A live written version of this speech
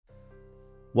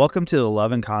Welcome to the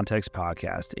Love and Context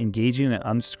podcast, engaging in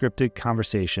unscripted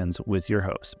conversations with your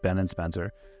hosts, Ben and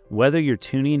Spencer. Whether you're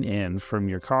tuning in from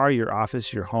your car, your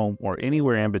office, your home, or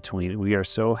anywhere in between, we are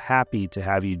so happy to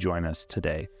have you join us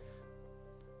today.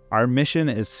 Our mission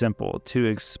is simple: to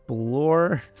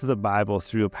explore the Bible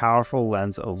through a powerful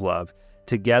lens of love.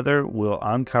 Together, we'll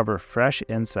uncover fresh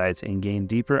insights and gain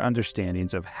deeper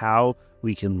understandings of how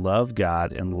we can love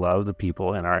God and love the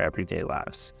people in our everyday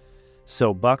lives.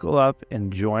 So buckle up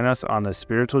and join us on the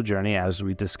spiritual journey as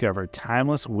we discover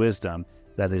timeless wisdom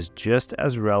that is just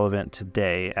as relevant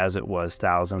today as it was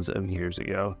thousands of years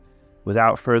ago.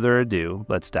 Without further ado,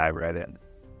 let's dive right in.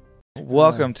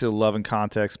 Welcome to the Love and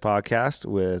Context podcast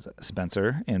with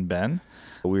Spencer and Ben.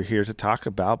 We're here to talk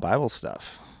about Bible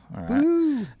stuff. All right.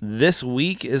 Woo. This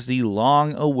week is the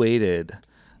long-awaited,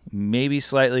 maybe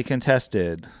slightly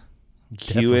contested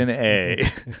Q&A.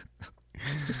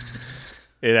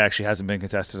 It actually hasn't been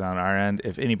contested on our end.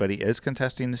 If anybody is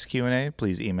contesting this Q&A,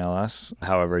 please email us.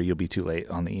 However, you'll be too late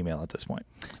on the email at this point.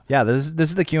 Yeah, this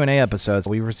is the Q&A episode.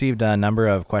 We've received a number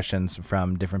of questions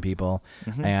from different people,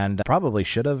 and probably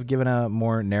should have given a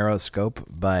more narrow scope,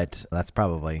 but that's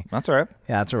all right.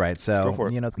 Yeah, that's all right. So,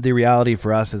 the reality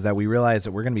for us is that we realize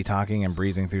that we're going to be talking and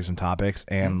breezing through some topics,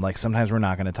 and sometimes we're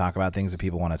not going to talk about things that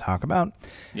people want to talk about.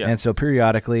 Yeah. And so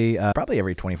periodically, probably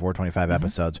every 24, 25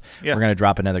 episodes, we're going to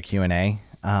drop another Q&A.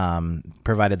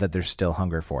 Provided that there's still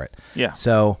hunger for it. Yeah.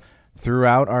 So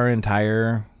throughout our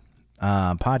entire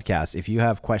podcast, if you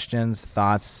have questions,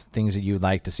 thoughts, things that you'd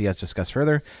like to see us discuss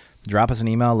further, drop us an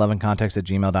email,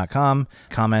 loveandcontext@gmail.com.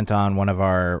 Comment on one of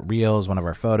our reels, one of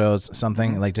our photos,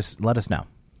 something. Just let us know.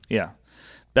 Yeah.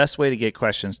 Best way to get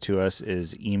questions to us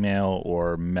is email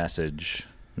or message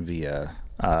via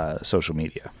social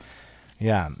media.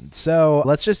 Yeah. So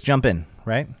let's just jump in,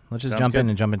 right? Let's just jump in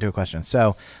and jump into a question.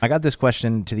 So I got this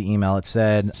question to the email. It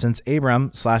said, since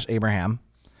Abraham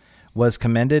was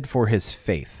commended for his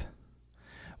faith,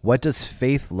 what does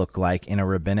faith look like in a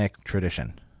rabbinic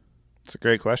tradition? It's a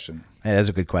great question. It is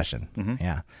a good question. Mm-hmm.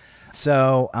 Yeah.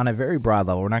 So on a very broad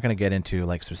level, we're not going to get into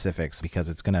specifics because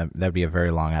that'd be a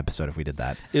very long episode if we did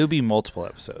that. It would be multiple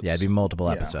episodes. Yeah, it'd be multiple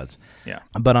episodes. Yeah.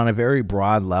 But on a very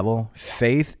broad level,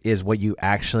 faith is what you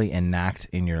actually enact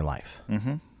in your life.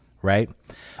 Mm-hmm. Right?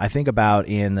 I think about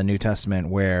in the New Testament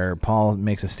where Paul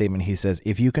makes a statement. He says,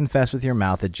 if you confess with your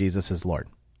mouth that Jesus is Lord.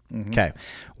 Mm-hmm. Okay.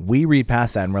 We read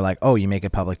past that and we're like, oh, you make a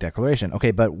public declaration.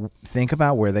 Okay, but think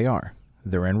about where they are.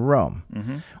 They're in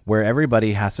Rome, where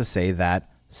everybody has to say that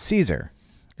Caesar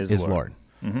is Lord.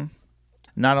 Mm-hmm.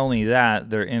 Not only that,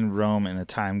 they're in Rome in a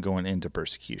time going into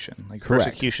persecution.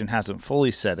 Persecution hasn't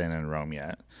fully set in Rome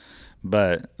yet,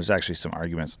 but there's actually some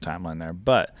arguments in the timeline there.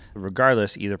 But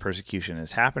regardless, either persecution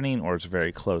is happening or it's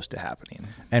very close to happening.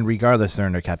 And regardless, they're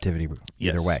under captivity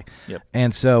either way. Yep.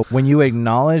 And so when you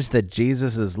acknowledge that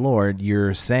Jesus is Lord,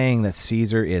 you're saying that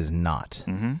Caesar is not.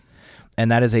 Mm-hmm.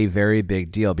 And that is a very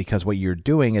big deal because what you're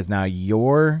doing is now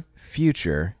your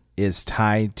future is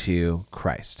tied to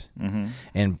Christ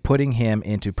and putting him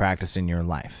into practice in your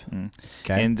life.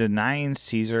 Okay? And denying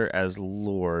Caesar as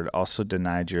Lord also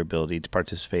denied your ability to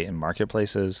participate in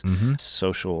marketplaces,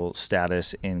 social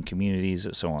status in communities,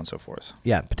 so on and so forth.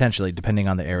 Yeah, potentially, depending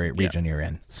on the region you're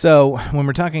in. So when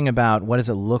we're talking about what does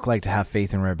it look like to have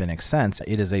faith in rabbinic sense,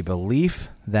 it is a belief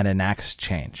that enacts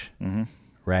change,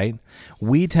 right?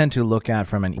 We tend to look at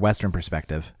from a Western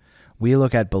perspective, we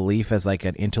look at belief as like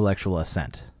an intellectual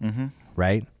assent,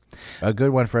 right? A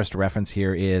good one for us to reference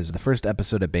here is the first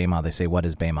episode of Bema. They say, what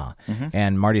is Bema?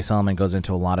 And Marty Solomon goes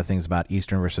into a lot of things about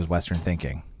Eastern versus Western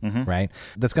thinking, right?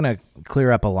 That's going to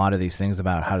clear up a lot of these things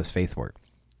about how does faith work.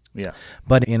 Yeah.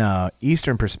 But in a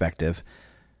Eastern perspective,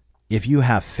 if you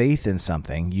have faith in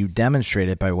something, you demonstrate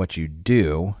it by what you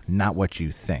do, not what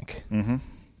you think.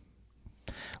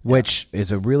 Which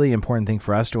is a really important thing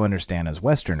for us to understand as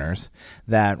Westerners,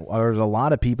 that there's a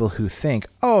lot of people who think,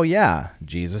 oh yeah,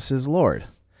 Jesus is Lord.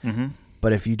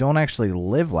 But if you don't actually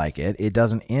live like it, it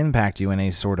doesn't impact you in any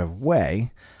sort of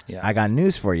way. Yeah. I got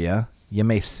news for you. You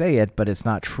may say it, but it's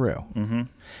not true.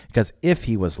 Because if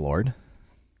he was Lord,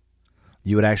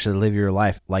 you would actually live your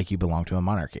life like you belong to a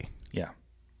monarchy. Yeah.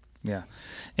 Yeah.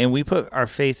 And we put our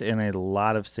faith in a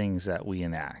lot of things that we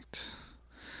enact.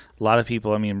 A lot of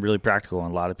people, really practical,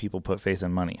 and a lot of people put faith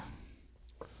in money.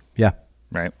 Yeah.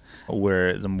 Right?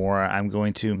 Where the more I'm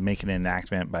going to make an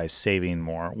enactment by saving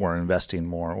more or investing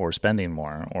more or spending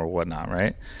more or whatnot,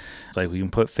 right? Like we can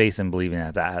put faith in believing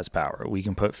that has power. We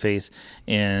can put faith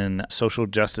in social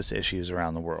justice issues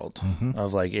around the world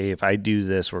of like, hey, if I do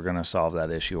this, we're going to solve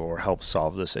that issue or help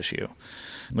solve this issue,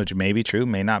 which may be true,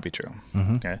 may not be true.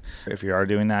 Okay. If you are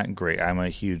doing that, great. I'm a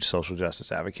huge social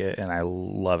justice advocate, and I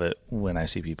love it when I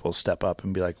see people step up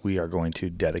and be like, we are going to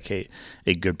dedicate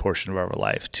a good portion of our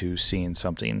life to seeing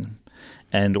something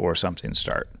end or something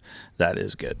start. That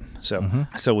is good. So,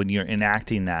 so when you're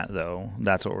enacting that, though,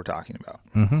 that's what we're talking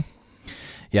about.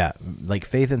 Yeah, like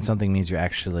faith in something means you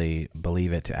actually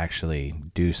believe it to actually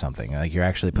do something. Like you're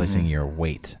actually placing your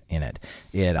weight in it.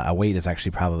 A weight is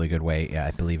actually probably a good way,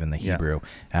 I believe in the Hebrew,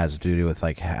 has to do with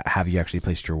like, have you actually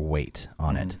placed your weight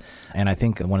on it? And I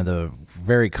think one of the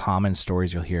very common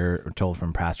stories you'll hear told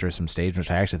from pastors from stage, which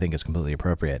I actually think is completely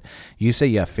appropriate. You say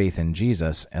you have faith in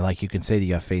Jesus, and like you can say that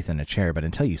you have faith in a chair, but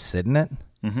until you sit in it,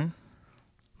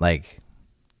 like,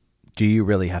 do you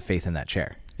really have faith in that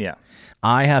chair? Yeah.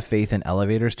 I have faith in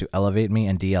elevators to elevate me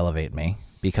and de-elevate me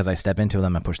because I step into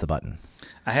them and push the button.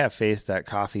 I have faith that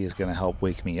coffee is going to help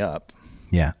wake me up.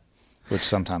 Yeah. Which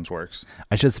sometimes works.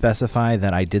 I should specify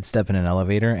that I did step in an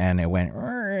elevator and it went,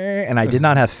 and I did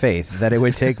not have faith that it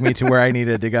would take me to where I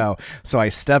needed to go. So I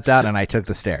stepped out and I took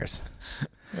the stairs.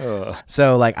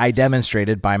 So like I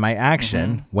demonstrated by my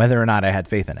action whether or not I had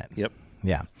faith in it. Yep.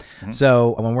 Yeah.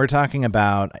 So when we're talking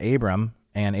about Abram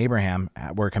and Abraham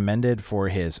were commended for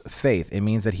his faith, it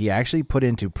means that he actually put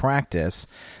into practice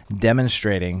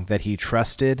demonstrating that he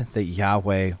trusted that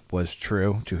Yahweh was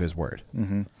true to his word.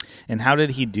 And how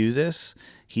did he do this?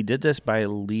 He did this by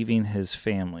leaving his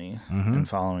family and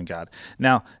following God.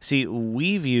 Now, see,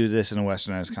 we view this in a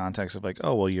westernized context of like,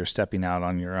 oh, well, you're stepping out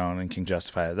on your own and can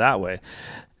justify it that way.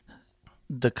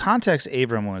 The context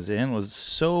Abram was in was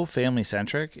so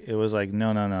family-centric. It was like,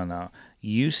 no.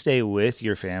 You stay with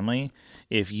your family.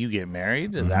 If you get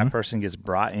married, that person gets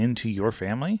brought into your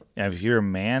family. And if you're a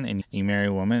man and you marry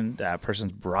a woman, that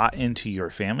person's brought into your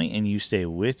family and you stay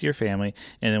with your family.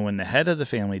 And then when the head of the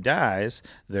family dies,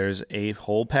 there's a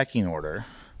whole pecking order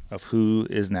of who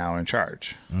is now in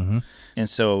charge. And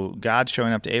so God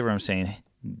showing up to Abraham saying,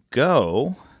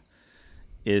 go,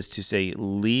 is to say,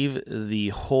 leave the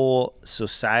whole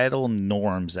societal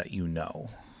norms that you know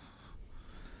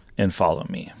and follow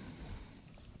me.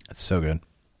 That's so good.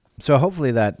 So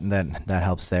hopefully that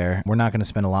helps there. We're not going to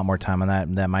spend a lot more time on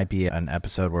that. That might be an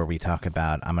episode where we talk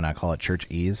about, I'm going to call it church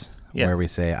ease, where we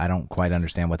say, I don't quite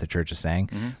understand what the church is saying,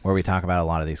 where we talk about a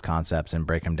lot of these concepts and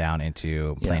break them down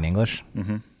into plain English.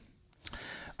 All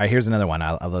right, here's another one.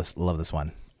 I love this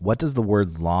one. What does the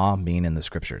word law mean in the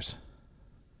scriptures?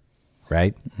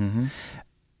 Right?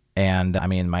 And I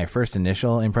mean, my first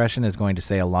initial impression is going to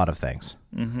say a lot of things.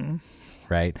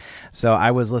 Right. So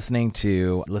I was listening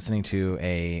to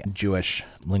a Jewish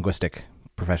linguistic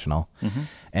professional,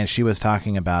 and she was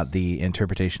talking about the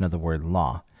interpretation of the word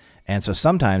law. And so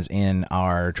sometimes in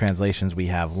our translations we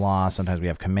have law, sometimes we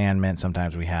have commandment,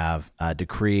 sometimes we have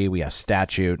decree, we have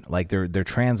statute. Like they're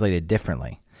translated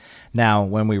differently. Now,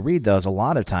 when we read those, a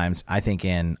lot of times, I think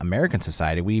in American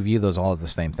society, we view those all as the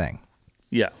same thing.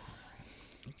 Yeah.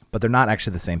 But they're not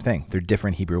actually the same thing. They're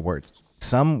different Hebrew words.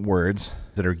 Some words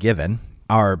that are given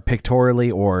are pictorially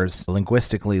or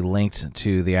linguistically linked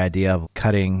to the idea of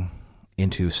cutting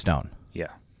into stone. Yeah.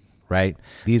 Right?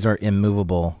 These are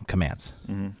immovable commands.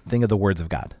 Think of the words of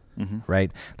God,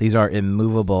 right? These are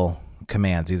immovable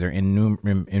commands. These are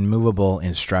immovable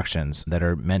instructions that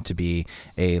are meant to be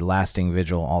a lasting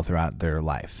vigil all throughout their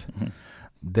life.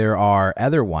 There are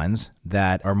other ones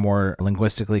that are more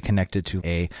linguistically connected to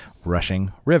a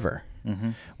rushing river.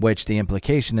 Which the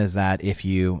implication is that if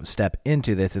you step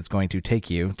into this, it's going to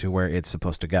take you to where it's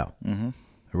supposed to go,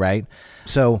 right?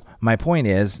 So my point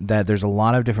is that there's a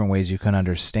lot of different ways you can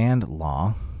understand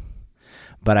law,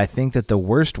 but I think that the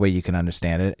worst way you can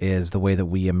understand it is the way that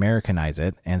we Americanize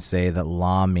it and say that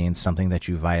law means something that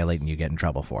you violate and you get in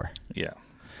trouble for. Yeah.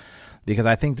 Because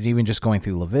I think that even just going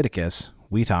through Leviticus,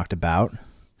 we talked about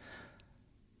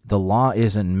the law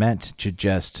isn't meant to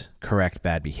just correct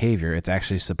bad behavior. It's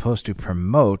actually supposed to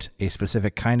promote a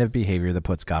specific kind of behavior that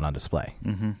puts God on display.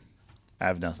 I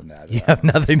have nothing to add to that. You have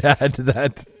nothing to add to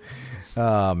that?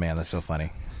 Oh, man, that's so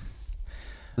funny.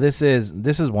 This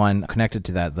is one connected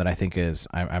to that I think is,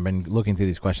 I've been looking through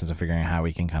these questions and figuring out how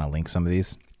we can kind of link some of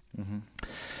these.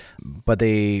 But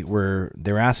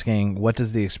they're asking, what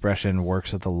does the expression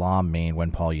works of the law mean when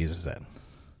Paul uses it?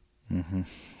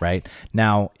 Right?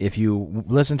 Now, if you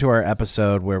listen to our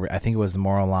episode where I think it was the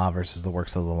moral law versus the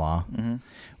works of the law,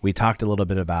 we talked a little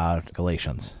bit about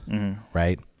Galatians,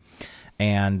 right?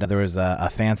 And there was a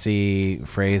fancy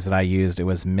phrase that I used. It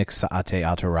was mixate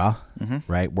al Torah,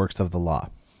 right? Works of the law.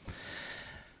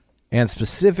 And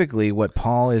specifically, what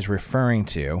Paul is referring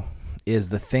to is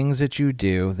the things that you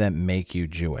do that make you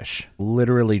Jewish,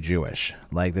 literally Jewish,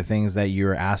 like the things that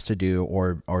you're asked to do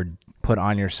or put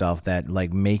on yourself that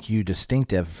like make you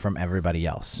distinctive from everybody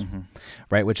else,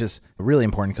 right? Which is really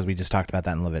important because we just talked about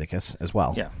that in Leviticus as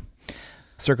well. Yeah.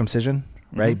 Circumcision,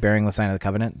 right? Bearing the sign of the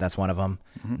covenant, that's one of them.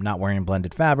 Not wearing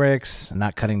blended fabrics,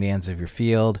 not cutting the ends of your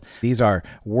field. These are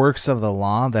works of the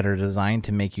law that are designed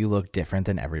to make you look different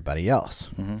than everybody else.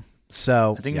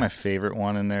 So I think my favorite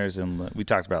one in there is we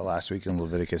talked about last week in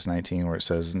Leviticus 19 where it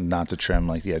says not to trim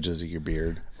like the edges of your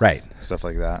beard. Right. Stuff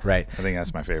like that. Right. I think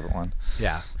that's my favorite one.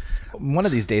 Yeah. One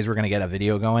of these days we're going to get a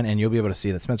video going and you'll be able to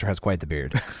see that Spencer has quite the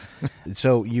beard.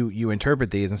 So you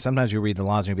interpret these and sometimes you read the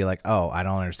laws and you'll be like, oh, I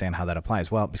don't understand how that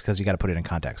applies. Well, because you got to put it in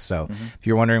context. So if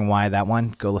you're wondering why that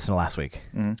one, go listen to last week.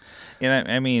 And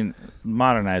I mean,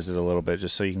 modernize it a little bit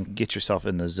just so you can get yourself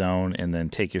in the zone and then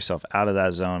take yourself out of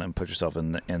that zone and put yourself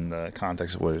in the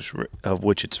context of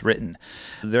which it's written.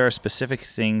 There are specific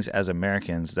things as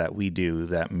Americans that we do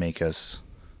that make us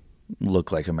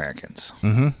look like Americans.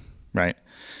 Right?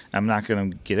 I'm not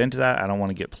going to get into that. I don't want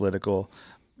to get political,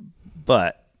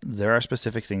 but there are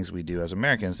specific things we do as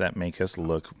Americans that make us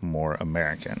look more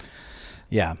American.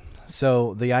 Yeah.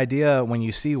 So the idea when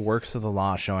you see works of the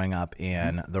law showing up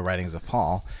in the writings of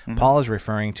Paul, Paul is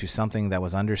referring to something that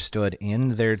was understood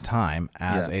in their time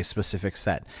as a specific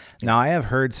set. Now, I have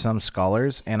heard some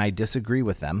scholars, and I disagree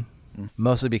with them,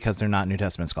 mostly because they're not New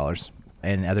Testament scholars.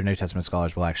 And other New Testament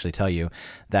scholars will actually tell you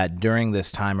that during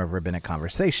this time of rabbinic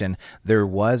conversation, there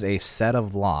was a set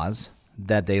of laws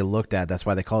that they looked at. That's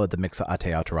why they call it the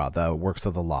Mitzvot Torah, the works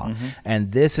of the law.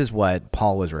 And this is what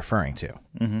Paul was referring to,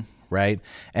 right?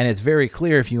 And it's very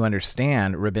clear if you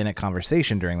understand rabbinic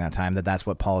conversation during that time that that's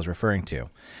what Paul is referring to.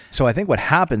 So I think what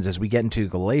happens is we get into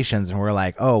Galatians and we're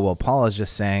like, oh, well, Paul is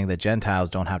just saying that Gentiles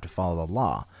don't have to follow the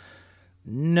law.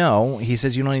 No, he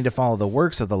says you don't need to follow the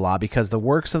works of the law because the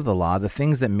works of the law, the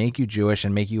things that make you Jewish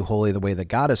and make you holy the way that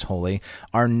God is holy,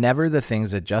 are never the things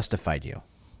that justified you.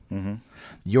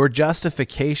 Your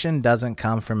justification doesn't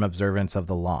come from observance of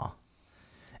the law.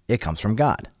 It comes from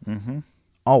God.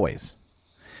 Always.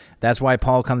 That's why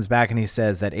Paul comes back and he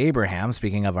says that Abraham,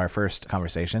 speaking of our first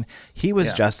conversation, he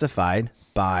was justified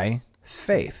by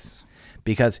faith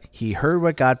because he heard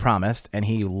what God promised and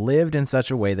he lived in such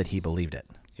a way that he believed it.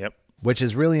 Which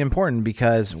is really important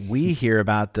because we hear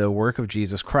about the work of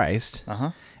Jesus Christ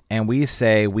and we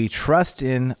say we trust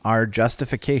in our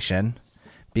justification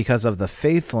because of the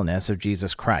faithfulness of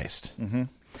Jesus Christ.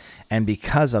 And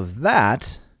because of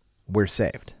that, we're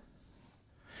saved.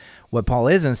 What Paul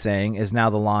isn't saying is now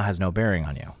the law has no bearing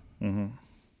on you.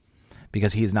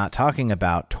 Because he's not talking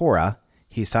about Torah.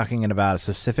 He's talking about a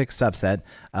specific subset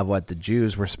of what the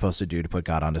Jews were supposed to do to put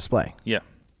God on display.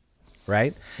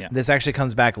 Right? This actually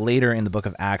comes back later in the book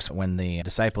of Acts when the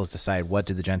disciples decide what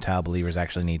do the Gentile believers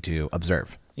actually need to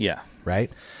observe.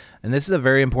 Right? And this is a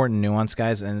very important nuance,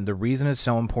 guys. And the reason it's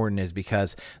so important is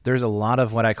because there's a lot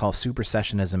of what I call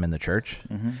supersessionism in the church,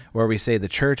 where we say the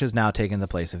church has now taken the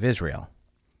place of Israel.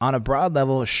 On a broad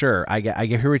level, sure, I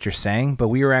hear what you're saying, but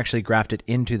we were actually grafted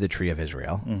into the tree of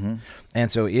Israel.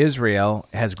 And so Israel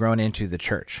has grown into the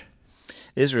church.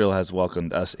 Israel has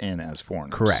welcomed us in as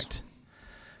foreigners. Correct.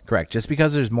 Just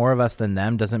because there's more of us than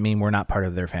them doesn't mean we're not part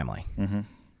of their family.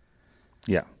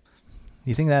 Yeah.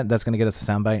 You think that's going to get us a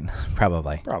soundbite?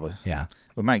 Probably. Yeah.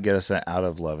 It might get us out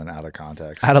of love and out of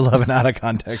context. Out of love and out of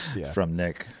context, yeah. From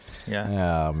Nick.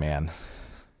 Oh, man.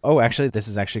 Oh, actually, this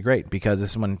is actually great because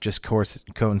this one just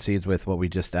coincides with what we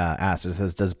just asked. It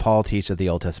says, does Paul teach that the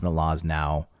Old Testament law is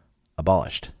now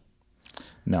abolished?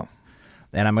 No.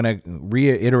 And I'm going to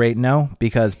reiterate no,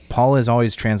 because Paul is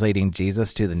always translating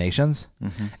Jesus to the nations.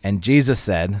 And Jesus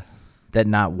said that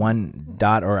not one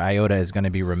dot or iota is going to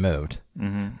be removed,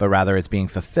 but rather it's being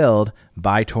fulfilled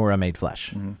by Torah made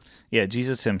flesh. Yeah,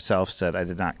 Jesus himself said, I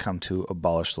did not come to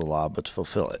abolish the law, but to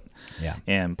fulfill it. Yeah.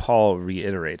 And Paul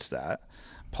reiterates that.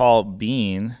 Paul,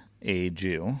 being a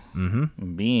Jew,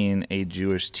 being a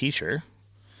Jewish teacher,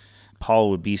 Paul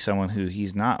would be someone who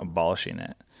he's not abolishing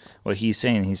it. What he's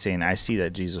saying, I see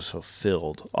that Jesus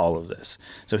fulfilled all of this.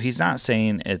 So he's not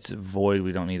saying it's void,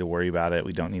 we don't need to worry about it,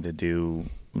 we don't need to do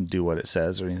what it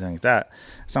says or anything like that.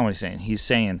 That's not what he's saying. He's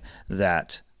saying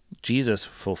that Jesus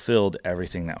fulfilled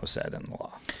everything that was said in the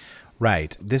law.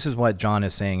 Right. This is what John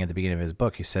is saying at the beginning of his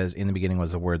book. He says, in the beginning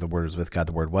was the Word was with God,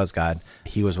 the Word was God.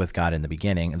 He was with God in the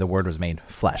beginning, and the Word was made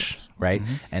flesh, right?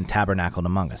 And tabernacled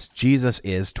among us. Jesus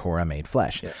is Torah made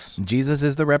flesh. Yes. Jesus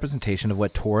is the representation of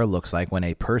what Torah looks like when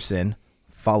a person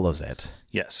follows it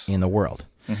in the world.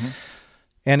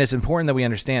 And it's important that we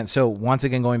understand. So once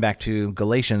again, going back to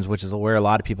Galatians, which is where a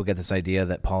lot of people get this idea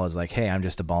that Paul is like, hey, I'm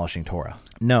just abolishing Torah.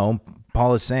 No,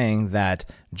 Paul is saying that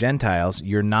Gentiles,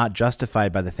 you're not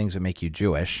justified by the things that make you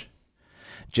Jewish.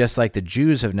 Just like the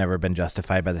Jews have never been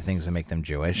justified by the things that make them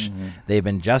Jewish. Mm-hmm. They've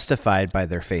been justified by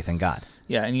their faith in God.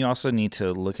 Yeah, and you also need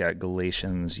to look at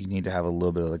Galatians. You need to have a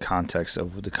little bit of the context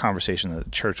of the conversation that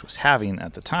the church was having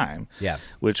at the time,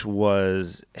 which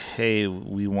was, hey,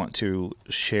 we want to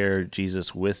share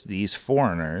Jesus with these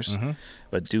foreigners,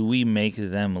 but do we make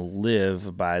them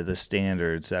live by the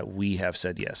standards that we have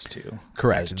said yes to?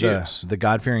 Correct. The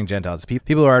God-fearing Gentiles,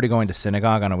 people who are already going to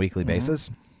synagogue on a weekly basis,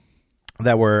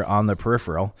 that were on the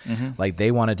peripheral, like they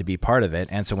wanted to be part of it.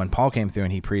 And so when Paul came through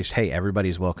and he preached, hey,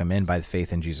 everybody's welcome in by the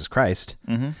faith in Jesus Christ,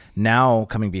 now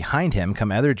coming behind him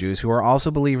come other Jews who are also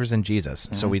believers in Jesus.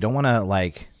 So we don't want to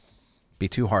like be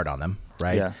too hard on them,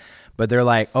 right? Yeah. But they're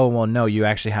like, oh, well, no, you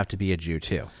actually have to be a Jew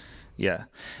too. Yeah.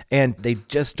 And they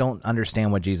just don't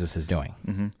understand what Jesus is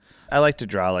doing. I like to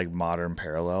draw like modern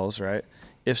parallels, right?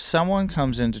 If someone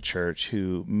comes into church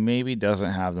who maybe doesn't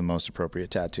have the most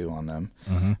appropriate tattoo on them,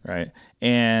 right,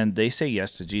 and they say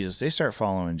yes to Jesus, they start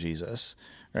following Jesus,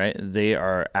 right? They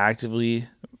are actively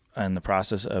in the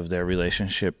process of their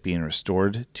relationship being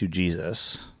restored to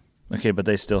Jesus, okay, but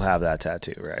they still have that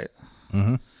tattoo, right?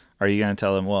 Are you going to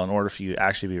tell them, well, in order for you to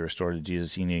actually be restored to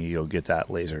Jesus, you need to go get that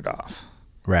lasered off?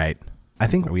 Right. I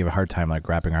think we have a hard time like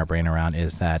wrapping our brain around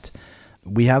is that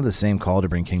we have the same call to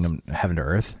bring kingdom heaven to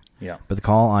earth. Yeah. But the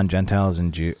call on Gentiles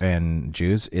and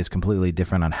Jews is completely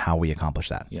different on how we accomplish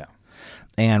that. Yeah.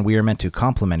 And we are meant to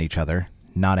complement each other,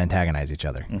 not antagonize each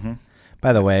other.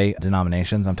 By the way,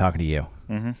 denominations, I'm talking to you.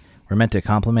 We're meant to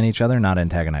complement each other, not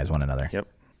antagonize one another. Yep.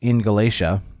 In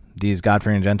Galatia, these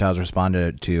God-fearing Gentiles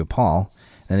responded to Paul,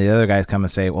 and the other guys come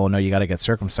and say, well, no, you got to get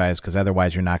circumcised because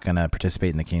otherwise you're not going to participate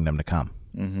in the kingdom to come.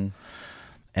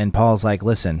 And Paul's like,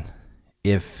 listen,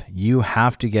 if you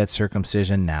have to get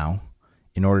circumcision now,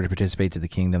 in order to participate to the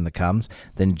kingdom that comes,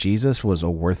 then Jesus was a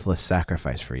worthless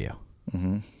sacrifice for you.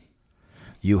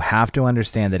 You have to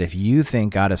understand that if you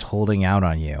think God is holding out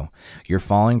on you, you're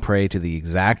falling prey to the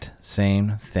exact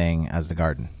same thing as the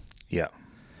garden. Yeah.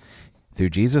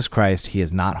 Through Jesus Christ, he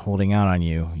is not holding out on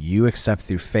you. You accept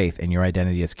through faith, and your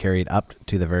identity is carried up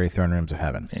to the very throne rooms of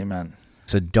heaven. Amen.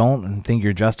 So don't think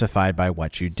you're justified by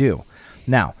what you do.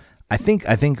 Now, I think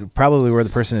probably where the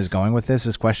person is going with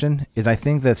this question is I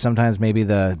think that sometimes maybe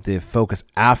the focus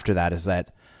after that is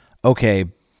that, okay,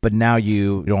 but now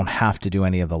you don't have to do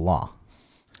any of the law.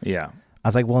 Yeah. I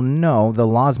was like, well, no, the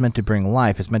law is meant to bring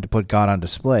life. It's meant to put God on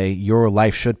display. Your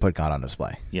life should put God on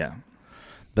display. Yeah.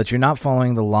 But you're not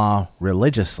following the law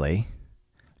religiously.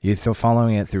 You're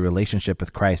following it through relationship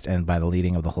with Christ and by the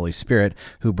leading of the Holy Spirit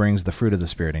who brings the fruit of the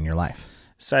Spirit in your life.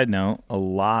 Side note, a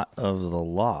lot of the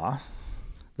law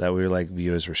that we like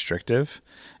view as restrictive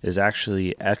is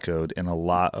actually echoed in a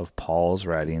lot of Paul's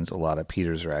writings, a lot of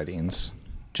Peter's writings,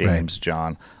 James, right.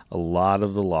 John. A lot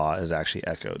of the law is actually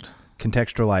echoed.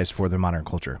 Contextualized for the modern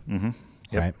culture. Yep.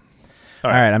 Right? All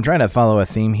right. I'm trying to follow a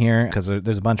theme here because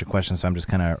there's a bunch of questions, so I'm just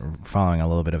kind of following a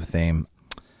little bit of a theme.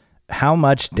 How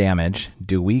much damage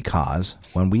do we cause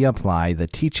when we apply the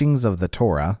teachings of the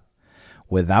Torah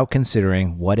without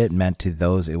considering what it meant to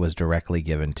those it was directly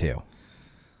given to?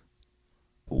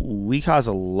 We cause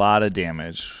a lot of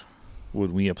damage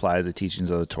when we apply the teachings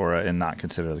of the Torah and not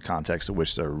consider the context in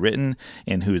which they're written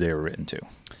and who they were written to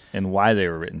and why they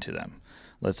were written to them.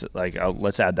 Let's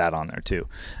add that on there too.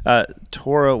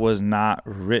 Torah was not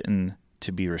written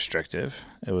to be restrictive.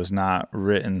 It was not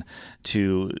written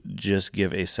to just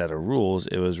give a set of rules.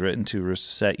 It was written to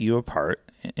set you apart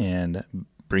and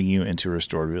bring you into a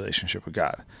restored relationship with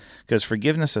God. Because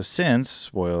forgiveness of sins,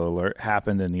 spoiler alert,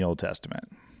 happened in the Old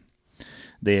Testament.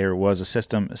 There was a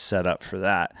system set up for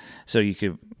that. So you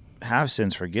could have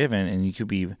sins forgiven and you could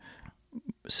be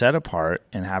set apart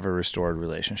and have a restored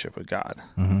relationship with God.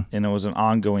 And it was an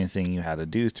ongoing thing you had to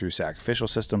do through sacrificial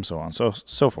systems, so on and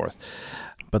so forth.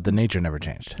 But the nature never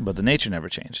changed.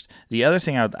 The other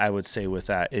thing I would say with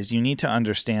that is you need to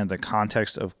understand the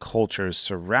context of cultures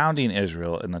surrounding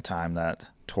Israel in the time that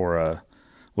Torah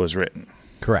was written.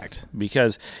 Correct.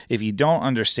 Because if you don't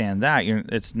understand that,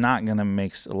 it's not going to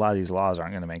make, a lot of these laws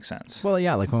aren't going to make sense. Well,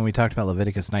 yeah, like when we talked about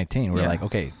Leviticus 19, we're like,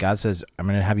 okay, God says, I'm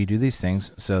going to have you do these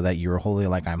things so that you're holy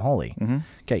like I'm holy.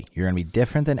 Okay, you're going to be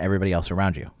different than everybody else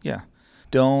around you. Yeah.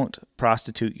 Don't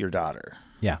prostitute your daughter.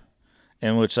 Yeah.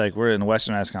 In which, like, we're in the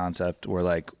westernized concept, we're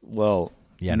like, well,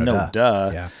 yeah, no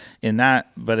duh. Yeah.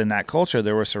 But in that culture,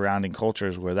 there were surrounding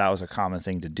cultures where that was a common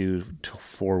thing to do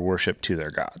for worship to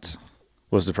their gods.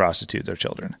 Was to prostitute their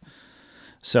children.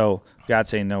 So God's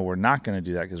saying, no, we're not going to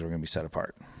do that because we're going to be set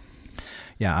apart.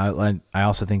 Yeah, I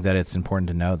also think that it's important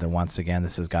to note that once again,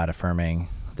 this is God affirming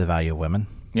the value of women.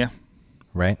 Yeah.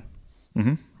 Right?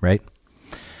 Mm-hmm. Right?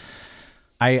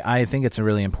 I think it's a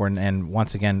really important, and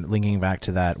once again, linking back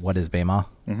to that, what is Bema?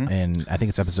 Mm-hmm. And I think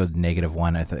it's episode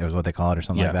 -1. It was what they call it or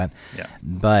something like that. Yeah.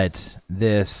 But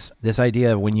this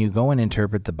idea of when you go and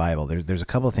interpret the Bible, there's a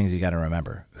couple of things you got to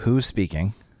remember. Who's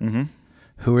speaking? Mm-hmm.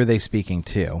 Who are they speaking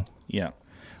to? Yeah.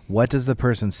 What does the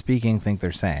person speaking think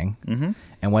they're saying? Mm-hmm.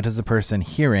 And what does the person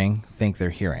hearing think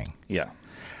they're hearing? Yeah.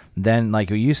 Then, like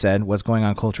you said, what's going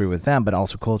on culturally with them, but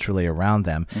also culturally around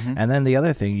them. Mm-hmm. And then the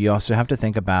other thing, you also have to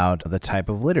think about the type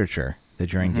of literature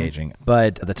that you're engaging.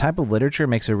 But the type of literature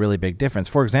makes a really big difference.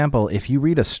 For example, if you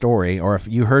read a story, or if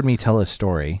you heard me tell a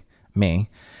story,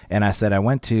 and I said I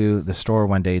went to the store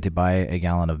one day to buy a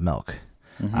gallon of milk.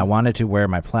 Mm-hmm. I wanted to wear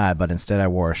my plaid, but instead I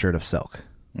wore a shirt of silk.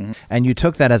 Mm-hmm. And you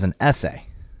took that as an essay.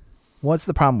 What's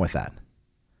the problem with that?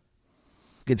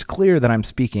 It's clear that I'm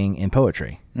speaking in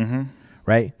poetry. Mm-hmm.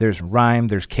 Right? There's rhyme,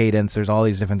 there's cadence, there's all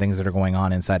these different things that are going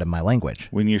on inside of my language.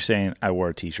 When you're saying I wore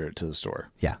a t-shirt to the store.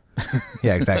 Yeah.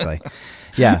 Yeah, exactly.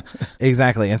 Yeah,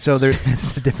 exactly. And so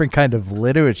it's a different kind of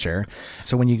literature.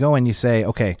 So when you go and you say,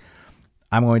 okay,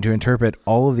 I'm going to interpret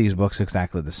all of these books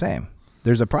exactly the same,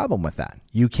 there's a problem with that.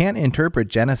 You can't interpret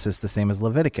Genesis the same as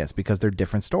Leviticus because they're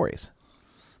different stories.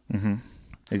 Mm-hmm.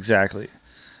 Exactly.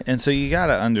 And so you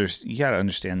gotta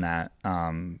understand that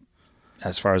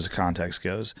as far as the context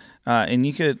goes. And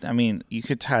you could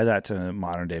tie that to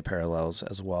modern day parallels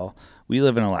as well. We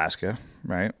live in Alaska,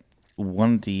 right?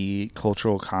 One of the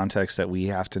cultural contexts that we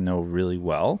have to know really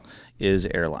well is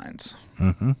airlines.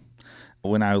 Mm-hmm.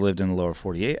 When I lived in the lower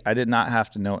 48, I did not have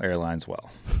to know airlines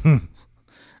well,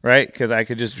 right? Because I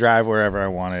could just drive wherever I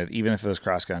wanted, even if it was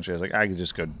cross country. I was like, I could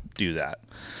just go do that.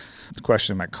 The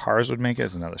question my cars would make it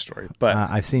is another story. But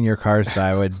I've seen your cars, so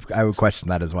I would question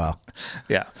that as well.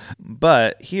 Yeah.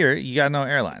 But here, you got to know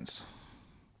airlines,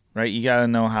 right? You got to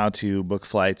know how to book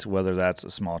flights, whether that's a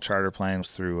small charter plane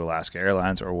through Alaska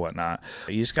Airlines or whatnot.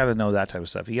 You just got to know that type of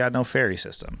stuff. You got to know ferry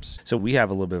systems. So we have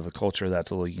a little bit of a culture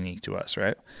that's a little unique to us,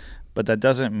 right? But that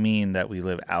doesn't mean that we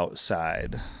live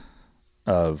outside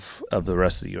of the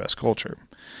rest of the U.S. culture.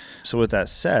 So with that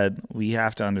said, we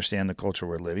have to understand the culture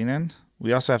we're living in.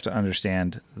 We also have to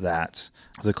understand that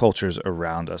the cultures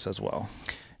around us as well.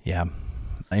 Yeah.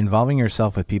 Involving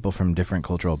yourself with people from different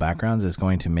cultural backgrounds is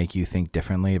going to make you think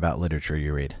differently about literature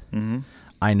you read. Mm-hmm.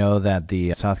 I know that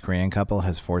the South Korean couple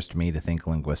has forced me to think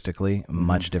linguistically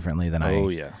much differently than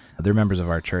they're members of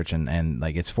our church, and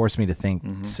like it's forced me to think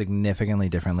significantly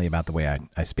differently about the way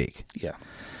I speak. Yeah.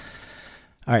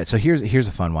 All right, so here's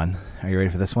a fun one. Are you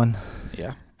ready for this one?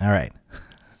 Yeah. All right.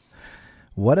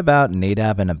 What about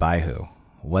Nadab and Abihu?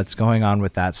 What's going on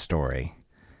with that story?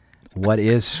 What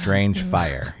is strange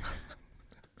fire?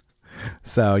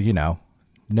 So,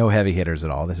 no heavy hitters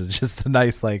at all. This is just a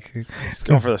nice, It's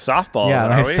going for the softball. Yeah,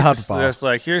 nice softball.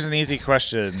 Just here's an easy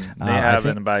question. Nadab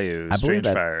and Abihu, strange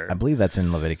fire. I believe that's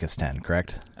in Leviticus 10,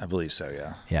 correct? I believe so,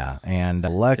 yeah. Yeah, and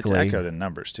luckily... It's echoed in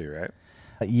Numbers too, right?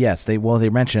 Yes, they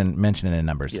mention it in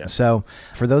Numbers. Yeah. So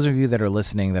for those of you that are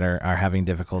listening that are having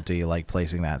difficulty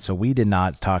placing that, so we did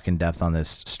not talk in depth on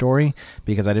this story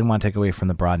because I didn't want to take away from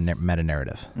the broad meta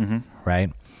narrative,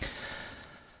 right?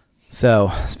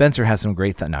 So Spencer has some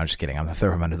great. No, I'm just kidding. I'm gonna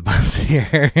throw him under the bus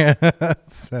here.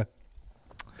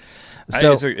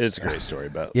 So it's a great story,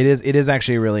 but it is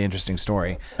actually a really interesting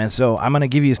story. And so I'm going to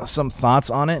give you some thoughts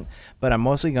on it, but I'm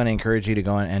mostly going to encourage you to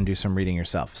go and do some reading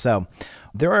yourself. So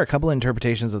there are a couple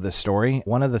interpretations of this story.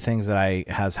 One of the things that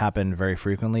has happened very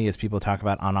frequently is people talk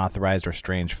about unauthorized or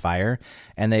strange fire,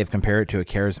 and they've compared it to a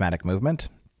charismatic movement.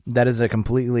 That is a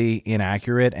completely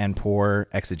inaccurate and poor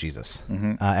exegesis.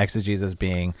 Exegesis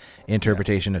being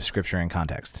interpretation of scripture in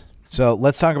context. So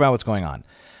let's talk about what's going on.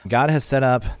 God has set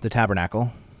up the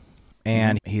tabernacle,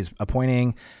 and he's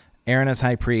appointing Aaron as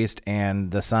high priest and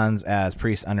the sons as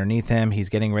priests underneath him. He's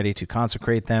getting ready to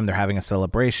consecrate them. They're having a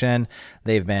celebration.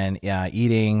 They've been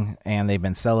eating, and they've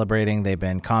been celebrating. They've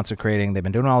been consecrating. They've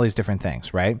been doing all these different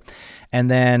things, right? And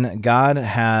then God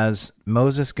has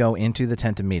Moses go into the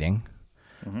tent of meeting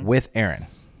with Aaron,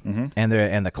 and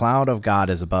the cloud of God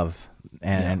is above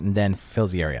and then fills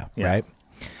the area, right?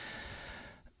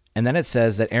 And then it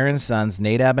says that Aaron's sons,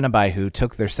 Nadab and Abihu,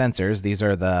 took their censers. These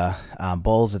are the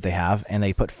bowls that they have, and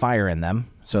they put fire in them.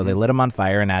 So they lit them on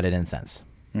fire and added incense.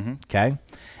 Okay?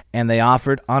 And they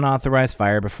offered unauthorized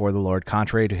fire before the Lord,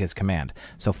 contrary to his command.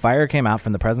 So fire came out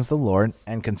from the presence of the Lord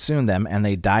and consumed them, and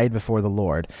they died before the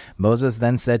Lord. Moses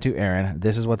then said to Aaron,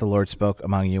 "This is what the Lord spoke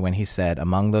among you when he said,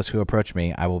 'Among those who approach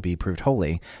me, I will be proved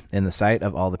holy. In the sight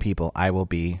of all the people, I will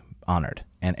be honored.'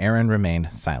 And Aaron remained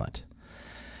silent."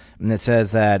 And it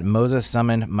says that Moses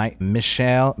summoned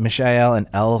Mishael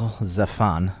and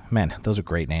Elzaphan. Man, those are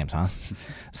great names, huh?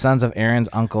 Sons of Aaron's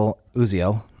uncle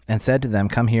Uzziel, and said to them,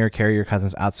 "Come here, carry your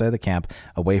cousins outside the camp,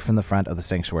 away from the front of the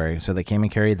sanctuary." So they came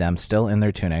and carried them, still in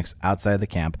their tunics, outside the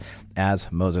camp,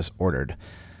 as Moses ordered.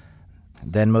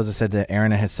 Then Moses said to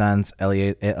Aaron and his sons,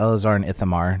 Eleazar and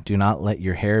Ithamar, "Do not let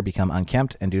your hair become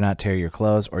unkempt, and do not tear your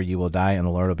clothes, or you will die, and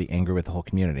the Lord will be angry with the whole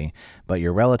community. But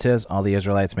your relatives, all the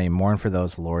Israelites, may mourn for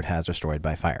those the Lord has destroyed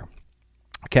by fire."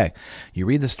 Okay, you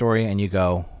read the story and you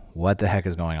go, what the heck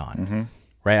is going on? Mm-hmm.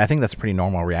 Right? I think that's a pretty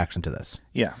normal reaction to this.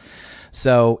 Yeah.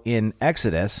 So in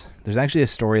Exodus, there's actually a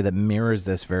story that mirrors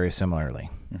this very similarly.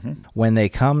 Mm-hmm. When they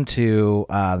come to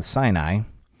Sinai,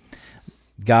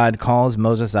 God calls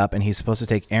Moses up, and he's supposed to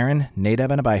take Aaron,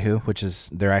 Nadab, and Abihu, which is,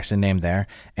 they're actually named there,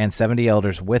 and 70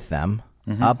 elders with them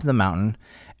up the mountain,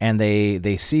 and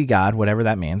they see God, whatever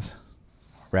that means,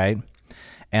 right?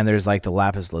 And there's like the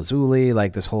lapis lazuli,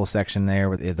 like this whole section there,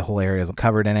 with the whole area is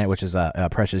covered in it, which is a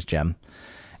precious gem.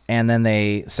 And then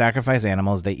they sacrifice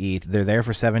animals, they eat. They're there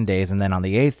for 7 days, and then on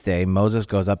the 8th day, Moses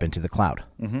goes up into the cloud.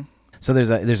 Mm-hmm. So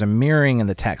there's a mirroring in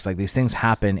the text. Like, these things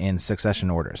happen in succession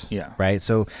orders. Yeah. Right?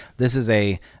 So this is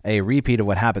a repeat of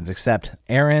what happens, except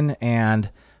Aaron and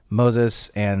Moses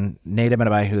and Nadab and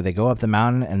Abihu, they go up the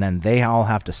mountain, and then they all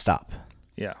have to stop.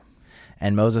 Yeah.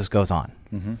 And Moses goes on.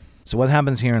 Mm-hmm. So what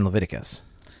happens here in Leviticus?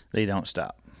 They don't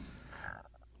stop.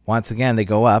 Once again, they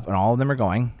go up, and all of them are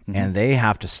going, and they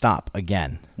have to stop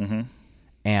again. Mm-hmm.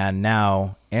 And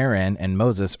now Aaron and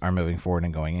Moses are moving forward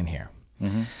and going in here.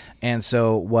 Mm-hmm. And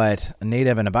so what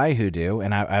Nadab and Abihu do,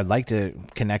 and I'd like to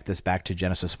connect this back to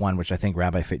Genesis 1, which I think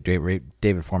Rabbi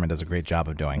David Foreman does a great job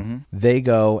of doing. Mm-hmm. They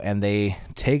go and they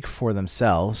take for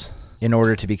themselves in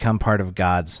order to become part of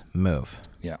God's move.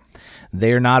 Yeah.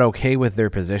 They're not okay with their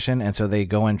position, and so they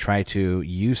go and try to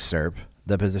usurp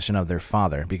the position of their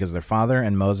father, because their father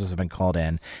and Moses have been called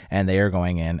in, and they are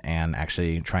going in and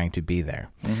actually trying to be there.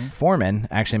 Mm-hmm. Foreman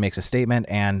actually makes a statement,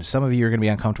 and some of you are going to be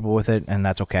uncomfortable with it, and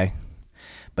that's okay.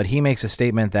 But he makes a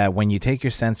statement that when you take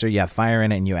your censer, you have fire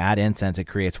in it, and you add incense, it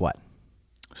creates what?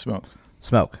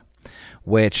 Smoke,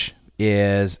 which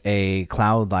is a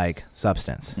cloud-like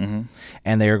substance. Mm-hmm.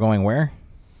 And they are going where?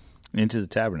 Into the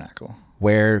tabernacle.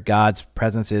 Where God's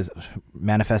presence is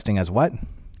manifesting as what?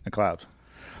 A cloud.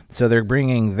 So they're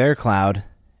bringing their cloud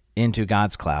into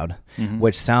God's cloud,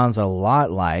 which sounds a lot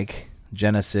like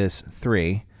Genesis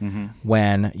 3,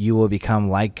 when you will become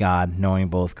like God, knowing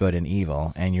both good and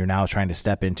evil, and you're now trying to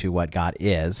step into what God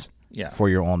is for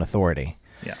your own authority.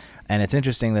 Yeah. And it's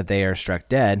interesting that they are struck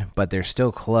dead, but they're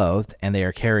still clothed, and they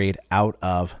are carried out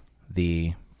of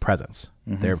the presence.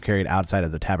 Mm-hmm. They're carried outside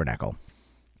of the tabernacle,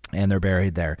 and they're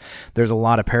buried there. There's a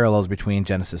lot of parallels between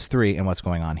Genesis 3 and what's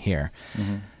going on here.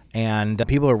 Mm-hmm. And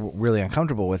people are really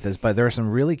uncomfortable with this, but there are some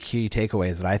really key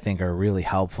takeaways that I think are really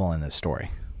helpful in this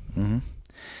story. Mm-hmm.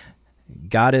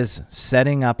 God is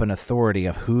setting up an authority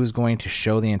of who's going to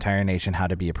show the entire nation how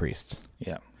to be a priest.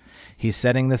 Yeah. He's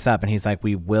setting this up, and he's like,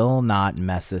 we will not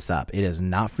mess this up. It is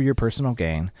not for your personal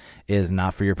gain. It is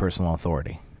not for your personal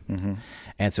authority. Mm-hmm.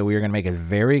 And so we are going to make it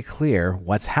very clear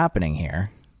what's happening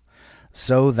here,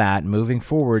 so that moving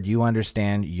forward, you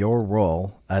understand your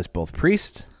role as both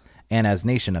priest and as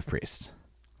nation of priests,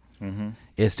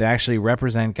 is to actually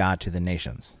represent God to the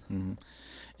nations. Mm-hmm.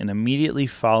 And immediately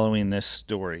following this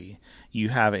story, you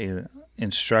have a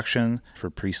instruction for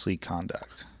priestly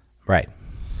conduct. Right.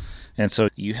 And so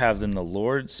you have then the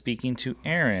Lord speaking to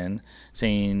Aaron,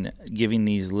 saying, giving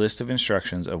these list of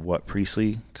instructions of what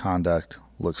priestly conduct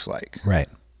looks like. Right.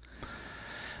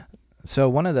 So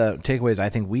one of the takeaways I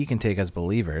think we can take as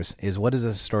believers is, what does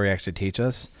this story actually teach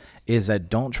us? Is that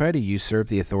don't try to usurp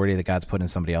the authority that God's put in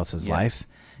somebody else's life.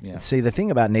 Yeah. See, the thing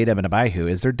about Nadab and Abihu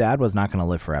is their dad was not going to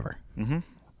live forever. Mm-hmm.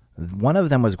 One of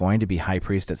them was going to be high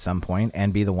priest at some point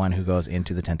and be the one who goes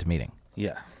into the tent of meeting.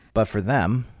 Yeah. But for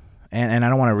them, and I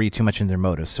don't want to read too much into their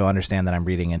motives, so understand that I'm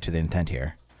reading into the intent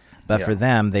here. But for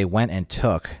them, they went and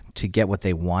took to get what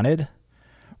they wanted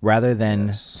rather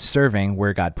than serving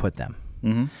where God put them.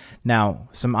 Mm-hmm. Now,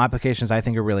 some applications I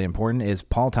think are really important is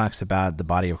Paul talks about the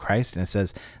body of Christ, and it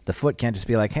says the foot can't just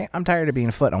be like, hey, I'm tired of being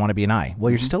a foot, I want to be an eye. Well,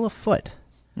 you're still a foot.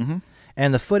 Mm-hmm.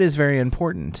 And the foot is very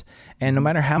important. And no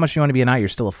matter how much you want to be an eye, you're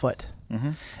still a foot.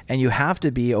 Mm-hmm. And you have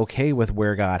to be okay with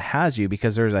where God has you,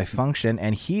 because there's a function,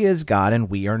 and he is God and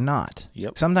we are not.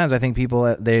 Yep. Sometimes I think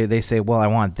people, they say, well, I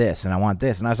want this and I want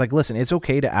this. And I was like, listen, it's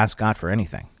okay to ask God for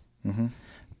anything. Mm-hmm.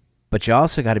 But you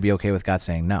also got to be okay with God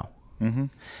saying no. Mm-hmm.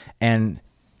 And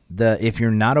if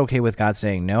you're not okay with God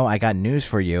saying no, I got news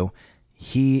for you.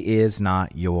 He is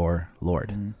not your Lord.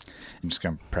 Mm-hmm. I'm just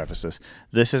going to preface this.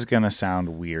 This is going to sound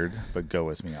weird, but go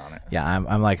with me on it. Yeah,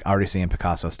 I'm like already seeing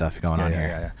Picasso stuff going on here.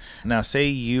 Yeah. Now, say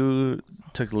you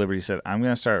took the liberty, said, I'm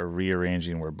going to start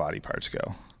rearranging where body parts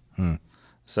go.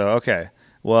 So, okay,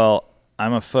 well,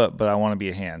 I'm a foot, but I want to be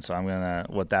a hand. So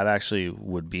what that actually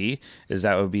would be is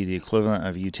that would be the equivalent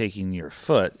of you taking your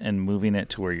foot and moving it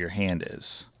to where your hand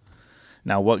is.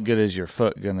 Now, what good is your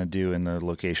foot going to do in the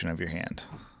location of your hand?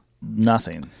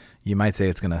 Nothing. You might say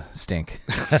it's going to stink.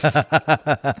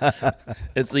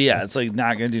 It's like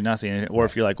not going to do nothing. Or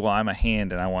if you're like, well, I'm a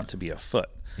hand and I want to be a foot.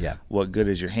 Yeah. What good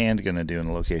is your hand going to do in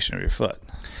the location of your foot?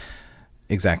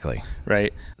 Exactly.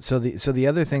 Right. So the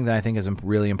other thing that I think is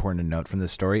really important to note from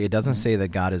this story, it doesn't say that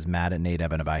God is mad at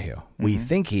Nadab and Abihu. Mm-hmm. We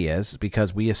think he is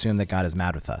because we assume that God is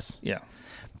mad with us. Yeah.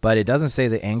 But it doesn't say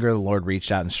the anger of the Lord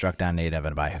reached out and struck down Nadab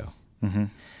and Abihu. Mm-hmm.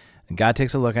 And God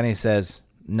takes a look and he says,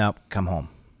 nope, come home.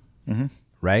 Mm-hmm.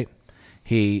 Right?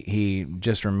 He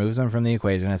just removes them from the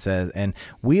equation. It says, and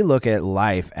we look at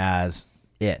life as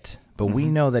it. But we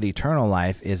know that eternal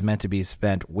life is meant to be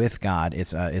spent with God.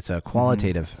 It's a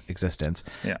qualitative existence,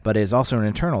 but it is also an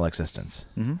eternal existence,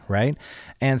 right?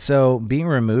 And so being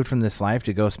removed from this life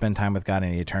to go spend time with God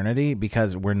in eternity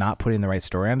because we're not putting the right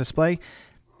story on display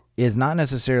is not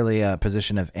necessarily a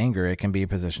position of anger. It can be a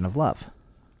position of love.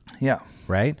 Yeah.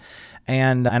 Right?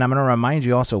 And I'm going to remind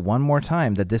you also one more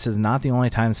time that this is not the only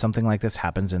time something like this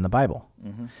happens in the Bible.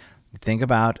 Mm-hmm. Think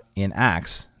about in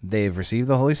Acts, they've received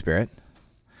the Holy Spirit.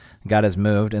 God has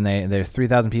moved, and there's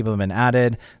 3,000 people have been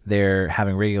added. They're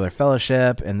having regular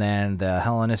fellowship, and then the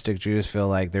Hellenistic Jews feel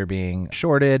like they're being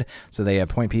shorted, so they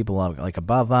appoint people like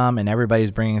above them, and everybody's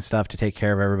bringing stuff to take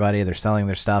care of everybody. They're selling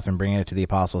their stuff and bringing it to the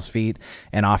apostles' feet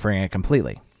and offering it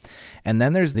completely. And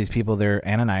then there's these people, they're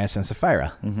Ananias and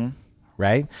Sapphira,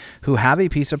 right, who have a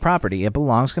piece of property. It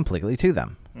belongs completely to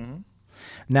them. Mm-hmm.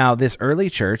 Now, this early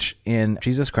church in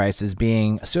Jesus Christ is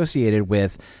being associated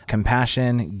with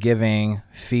compassion, giving,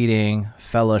 feeding,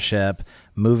 fellowship,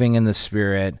 moving in the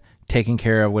Spirit, taking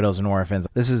care of widows and orphans.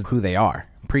 This is who they are,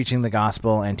 preaching the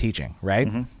gospel and teaching, right?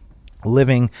 Mm-hmm.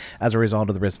 Living as a result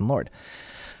of the risen Lord.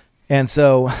 And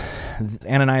so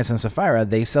Ananias and Sapphira,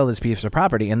 they sell this piece of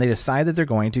property and they decide that they're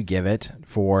going to give it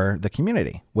for the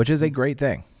community, which is a great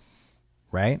thing,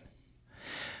 right?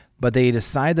 But they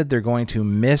decide that they're going to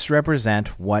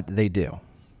misrepresent what they do.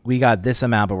 We got this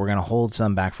amount, but we're going to hold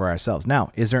some back for ourselves.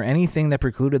 Now, is there anything that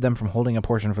precluded them from holding a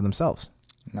portion for themselves?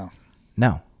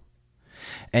 No.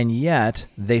 And yet,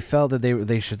 they felt that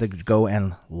they should go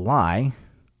and lie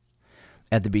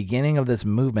at the beginning of this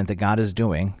movement that God is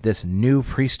doing, this new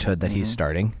priesthood that he's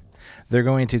starting. They're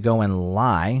going to go and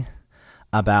lie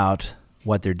about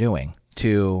what they're doing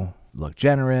to look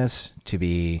generous, to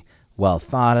be well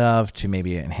thought of, to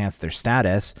maybe enhance their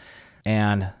status,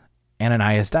 and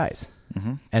Ananias dies.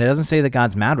 Mm-hmm. And it doesn't say that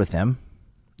God's mad with him.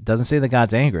 It doesn't say that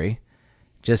God's angry.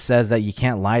 It just says that you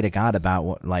can't lie to God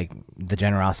about the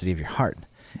generosity of your heart.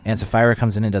 And Sapphira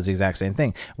comes in and does the exact same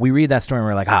thing. We read that story and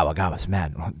we're like, well, God was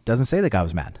mad. It doesn't say that God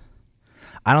was mad.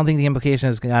 I don't think the implication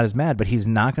is God is mad, but he's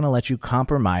not going to let you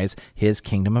compromise his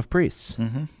kingdom of priests.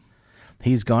 Mm-hmm.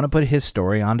 He's going to put his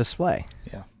story on display.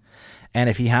 Yeah. And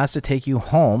if he has to take you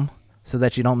home so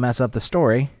that you don't mess up the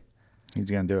story,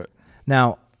 he's going to do it.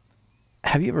 Now,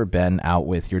 have you ever been out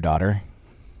with your daughter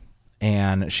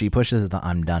and she pushes the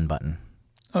I'm done button?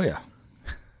 Oh, yeah.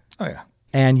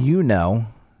 And you know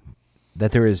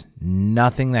that there is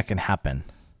nothing that can happen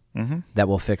that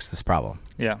will fix this problem.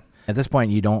 Yeah. At this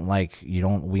point, you don't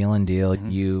wheel and deal. Mm-hmm.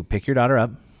 You pick your daughter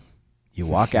up, you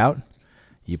walk out,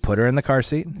 you put her in the car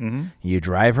seat, you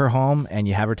drive her home, and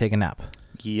you have her take a nap.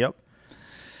 Yep.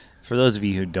 For those of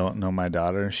you who don't know my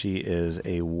daughter, she is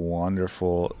a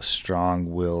wonderful,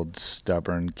 strong-willed,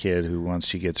 stubborn kid who, once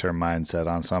she gets her mindset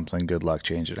on something, good luck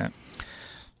changing it.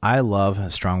 I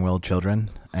love strong-willed children,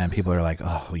 and people are like,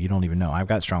 oh, you don't even know. I've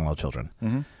got strong-willed children.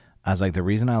 Mm-hmm. I was like, the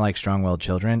reason I like strong-willed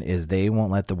children is they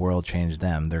won't let the world change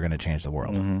them. They're going to change the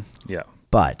world. Mm-hmm. Yeah.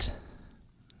 But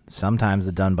sometimes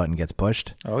the done button gets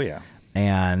pushed. Oh, yeah.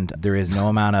 And there is no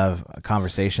amount of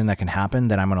conversation that can happen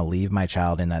that I'm going to leave my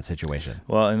child in that situation.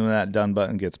 Well, and when that done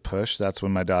button gets pushed, that's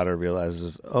when my daughter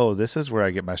realizes, oh, this is where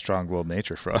I get my strong-willed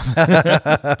nature from.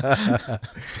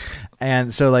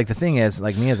 And so, the thing is,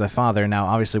 me as a father, now,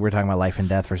 obviously, we're talking about life and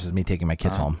death versus me taking my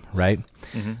kids home, right?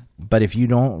 Mm-hmm. But if you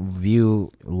don't view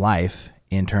life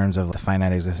in terms of the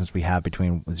finite existence we have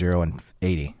between 0 and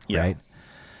 80, right?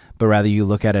 But rather you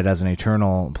look at it as an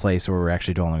eternal place where we're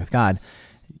actually dwelling with God,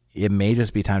 it may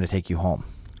just be time to take you home.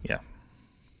 Yeah.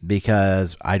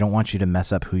 Because I don't want you to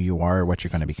mess up who you are or what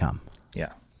you're going to become.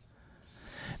 Yeah.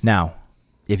 Now,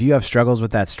 if you have struggles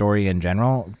with that story in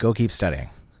general, go keep studying.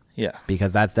 Yeah.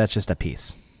 Because that's just a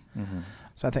piece. Mm-hmm.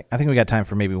 So I think we got time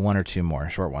for maybe one or two more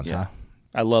short ones, huh?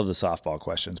 I love the softball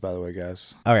questions, by the way,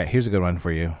 guys. All right, here's a good one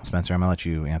for you, Spencer. I'm going to let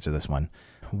you answer this one.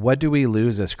 What do we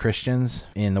lose as Christians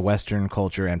in the Western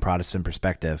culture and Protestant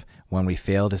perspective when we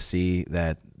fail to see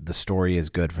that the story is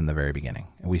good from the very beginning?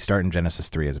 We start in Genesis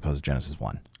 3 as opposed to Genesis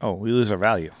 1. Oh, we lose our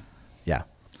value. Yeah.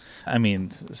 I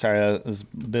mean, sorry, I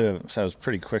was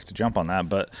pretty quick to jump on that,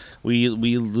 but we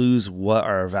lose what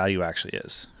our value actually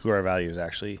is, who our value is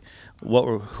actually,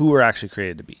 who we're actually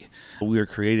created to be. We were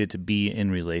created to be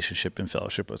in relationship and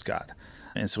fellowship with God.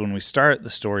 And so when we start the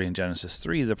story in Genesis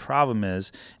 3, the problem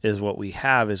is what we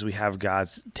have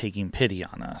God's taking pity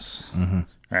on us,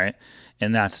 right?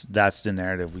 And that's the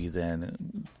narrative we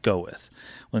then go with.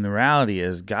 When the reality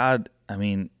is God,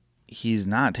 He's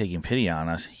not taking pity on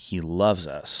us. He loves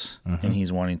us, and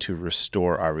He's wanting to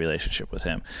restore our relationship with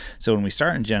Him. So when we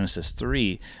start in Genesis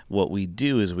 3, what we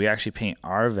do is we actually paint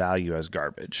our value as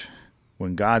garbage,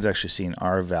 when God's actually seeing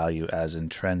our value as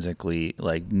intrinsically,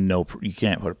 like, no, you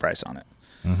can't put a price on it.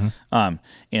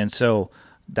 And so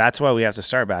that's why we have to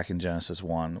start back in Genesis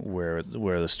 1, where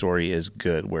the story is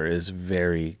good, where it is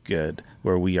very good,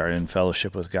 where we are in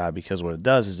fellowship with God, because what it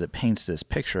does is it paints this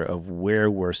picture of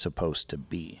where we're supposed to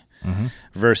be.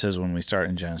 Versus when we start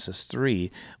in Genesis 3,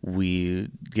 we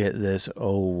get this,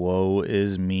 oh, woe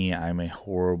is me, I'm a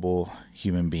horrible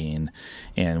human being,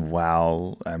 and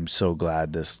wow, I'm so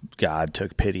glad this God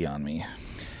took pity on me,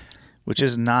 which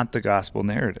is not the gospel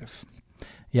narrative.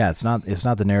 Yeah, it's not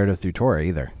the narrative through Torah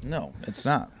either. No, it's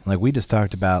not. Like we just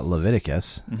talked about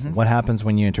Leviticus. What happens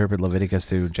when you interpret Leviticus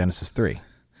through Genesis 3?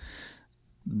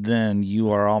 Then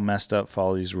you are all messed up,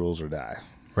 follow these rules or die.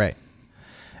 Right.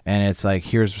 And it's like,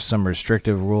 here's some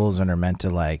restrictive rules that are meant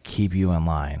to like keep you in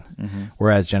line.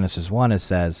 Whereas Genesis 1, it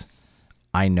says,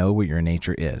 I know what your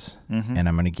nature is, and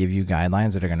I'm going to give you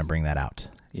guidelines that are going to bring that out.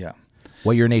 Yeah.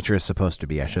 What your nature is supposed to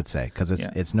be, I should say, because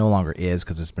it's no longer is,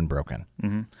 because it's been broken.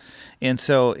 And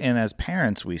as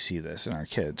parents, we see this in our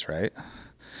kids, right?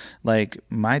 Like,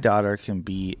 my daughter can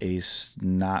be a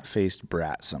snot-faced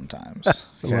brat sometimes.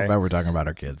 Okay? I love how we're talking about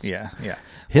our kids. Yeah.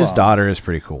 His daughter is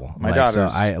pretty cool. My daughter.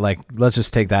 So let's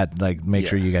just take that, make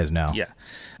sure you guys know. Yeah.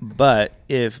 But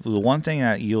if the one thing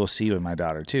that you'll see with my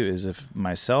daughter too is if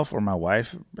myself or my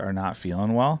wife are not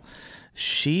feeling well,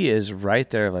 she is right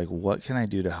there like, what can I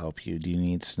do to help you? Do you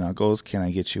need snuggles? Can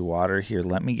I get you water? Here,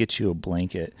 let me get you a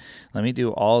blanket. Let me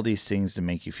do all these things to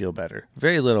make you feel better.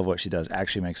 Very little of what she does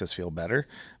actually makes us feel better.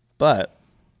 But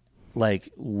like,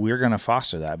 we're going to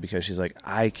foster that because she's like,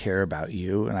 I care about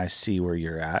you and I see where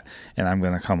you're at and I'm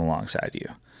going to come alongside you.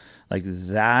 Like,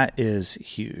 that is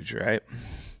huge, right?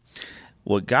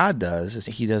 What God does is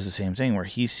He does the same thing where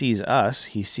He sees us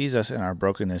in our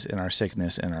brokenness, in our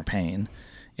sickness, in our pain,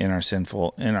 in our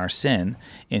sin,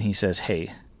 and He says,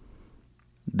 hey,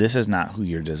 this is not who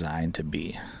you're designed to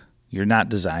be. You're not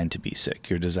designed to be sick.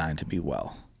 You're designed to be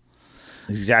well.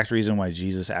 The exact reason why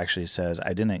Jesus actually says,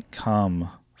 I didn't come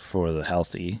for the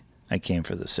healthy, I came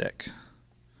for the sick.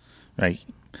 Right?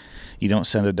 You don't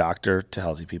send a doctor to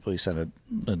healthy people. You send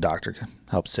a doctor to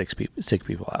help sick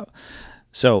people out.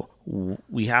 So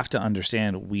we have to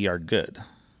understand we are good.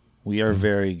 We are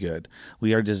very good.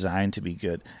 We are designed to be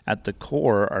good. At the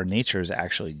core, our nature is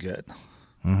actually good.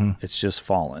 It's just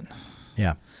fallen.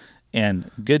 Yeah. And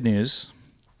good news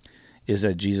is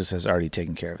that Jesus has already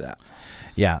taken care of that.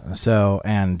 Yeah. So,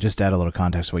 and just to add a little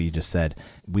context to what you just said,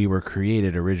 we were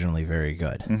created originally very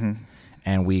good.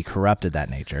 And we corrupted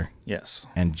that nature. Yes.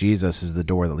 And Jesus is the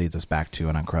door that leads us back to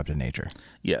an uncorrupted nature.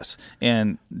 Yes.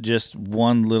 And just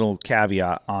one little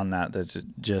caveat on that, that's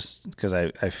just because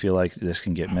I feel like this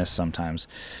can get missed sometimes,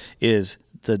 is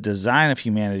the design of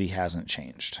humanity hasn't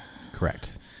changed.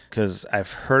 Correct. Because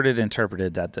I've heard it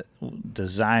interpreted that the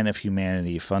design of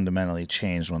humanity fundamentally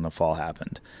changed when the fall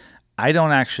happened. I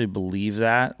don't actually believe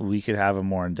that. We could have a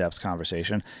more in-depth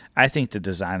conversation. I think the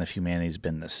design of humanity has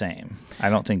been the same.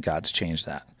 I don't think God's changed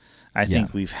that. I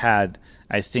think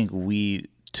we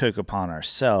took upon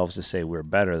ourselves to say we're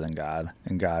better than God,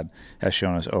 and God has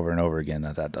shown us over and over again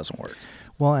that doesn't work.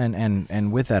 Well,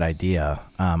 and with that idea,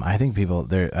 I think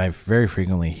I very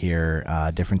frequently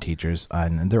hear different teachers,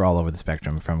 and they're all over the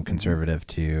spectrum, from conservative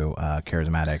to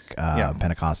charismatic,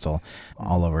 Pentecostal,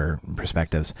 all over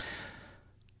perspectives,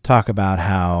 talk about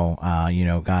how,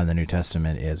 God in the New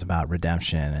Testament is about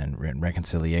redemption and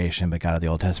reconciliation, but God of the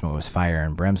Old Testament was fire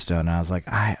and brimstone. And I was like,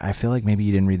 I feel like maybe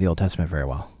you didn't read the Old Testament very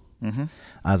well.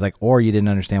 I was like, or you didn't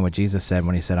understand what Jesus said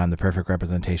when He said, I'm the perfect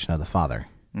representation of the Father.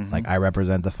 Like, I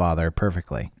represent the Father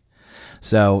perfectly.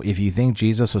 So if you think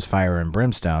Jesus was fire and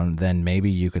brimstone, then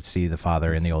maybe you could see the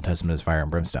Father in the Old Testament as fire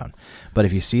and brimstone. But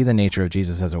if you see the nature of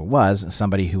Jesus as it was,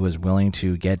 somebody who was willing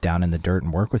to get down in the dirt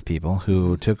and work with people,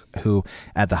 who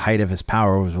at the height of his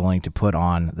power was willing to put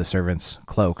on the servant's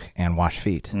cloak and wash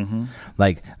feet,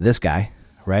 like this guy,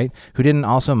 right? Who didn't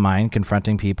also mind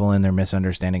confronting people in their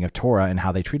misunderstanding of Torah and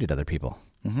how they treated other people.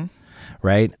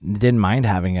 Right? Didn't mind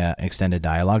having an extended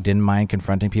dialogue, didn't mind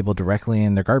confronting people directly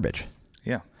in their garbage.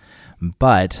 Yeah.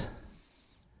 But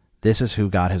this is who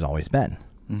God has always been.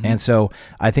 And so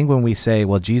I think when we say,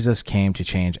 well, Jesus came to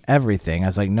change everything, I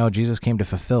was like, no, Jesus came to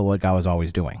fulfill what God was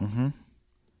always doing.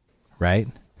 Right?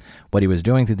 What he was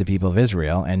doing through the people of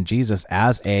Israel. And Jesus,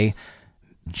 as a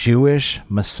Jewish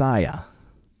Messiah,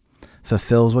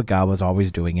 fulfills what God was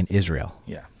always doing in Israel.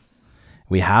 Yeah.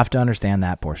 We have to understand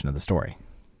that portion of the story.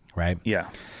 Right? Yeah.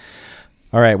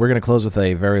 All right, we're going to close with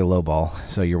a very low ball,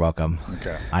 so you're welcome.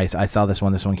 Okay. I saw this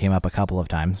one. This one came up a couple of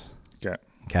times.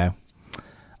 Okay.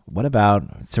 What about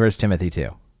 1 Timothy 2?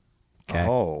 Okay.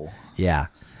 Oh. Yeah.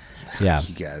 Yeah.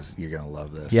 You guys, you're going to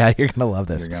love this. Yeah, you're going to love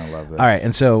this. You're going to love this. All right,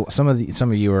 and so some of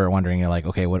you are wondering, you're like,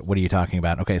 okay, what are you talking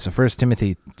about? Okay, so 1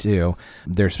 Timothy 2,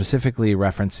 they're specifically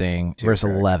referencing verse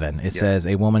 11. It says,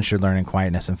 a woman should learn in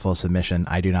quietness and full submission.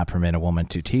 I do not permit a woman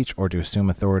to teach or to assume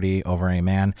authority over a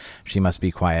man. She must be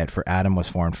quiet. For Adam was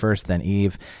formed first, then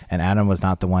Eve, and Adam was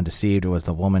not the one deceived. It was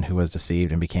the woman who was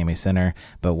deceived and became a sinner.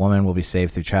 But woman will be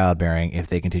saved through childbearing if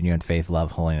they continue in faith,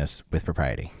 love, holiness, with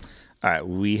propriety. All right,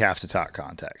 we have to talk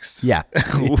context. Yeah.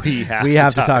 we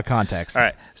have to talk context. All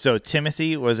right, so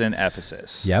Timothy was in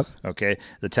Ephesus. Yep. Okay,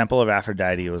 the temple of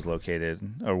Aphrodite was located,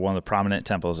 or one of the prominent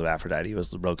temples of Aphrodite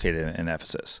was located in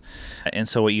Ephesus. And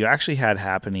so what you actually had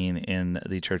happening in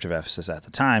the church of Ephesus at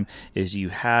the time is you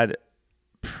had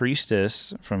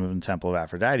priestess from the temple of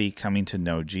Aphrodite coming to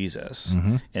know Jesus.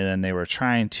 And then they were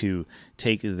trying to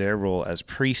take their role as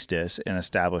priestess and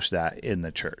establish that in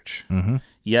the church.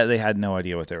 Yet they had no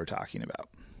idea what they were talking about.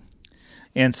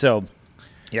 And so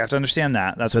you have to understand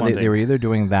that. That's one thing. They were either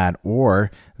doing that, or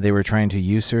they were trying to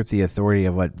usurp the authority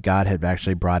of what God had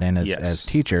actually brought in as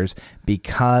teachers,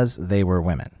 because they were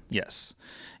women. Yes.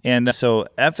 And so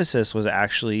Ephesus was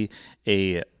actually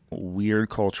a weird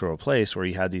cultural place where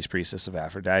you had these priestesses of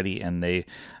Aphrodite, and they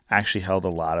actually held a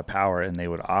lot of power, and they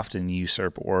would often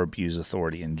usurp or abuse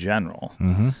authority in general.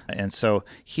 And so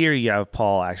here you have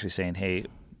Paul actually saying, hey,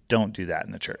 don't do that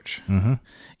in the church.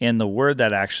 And the word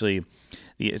that actually,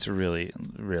 it's really,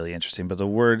 really interesting, but the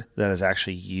word that is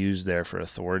actually used there for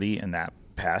authority in that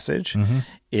passage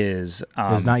is...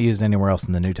 it's not used anywhere else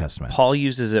in the New Testament. Paul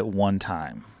uses it one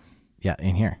time. Yeah,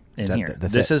 in here.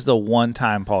 This is the one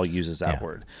time Paul uses that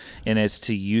word. And it's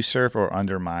to usurp or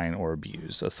undermine or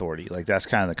abuse authority. Like, that's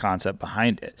kind of the concept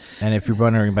behind it. And if you're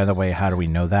wondering, by the way, how do we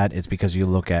know that? It's because you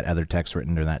look at other texts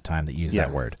written during that time that use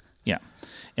that word. Yeah.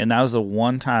 And that was the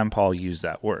one time Paul used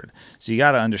that word. So you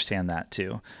got to understand that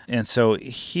too. And so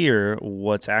here,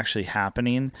 what's actually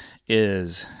happening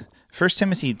is 1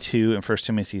 Timothy 2 and 1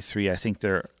 Timothy 3, I think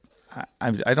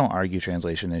I don't argue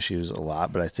translation issues a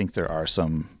lot, but I think there are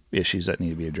some issues that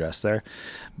need to be addressed there.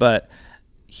 But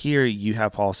here you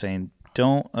have Paul saying,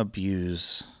 don't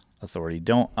abuse authority.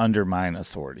 Don't undermine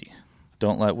authority.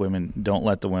 Don't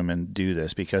let the women do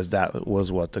this, because that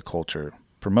was what the culture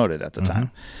promoted at the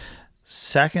time.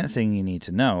 Second thing you need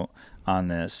to note on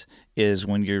this is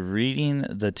when you're reading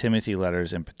the Timothy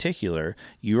letters in particular,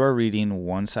 you are reading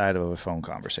one side of a phone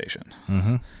conversation.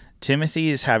 Timothy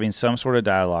is having some sort of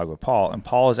dialogue with Paul, and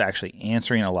Paul is actually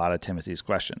answering a lot of Timothy's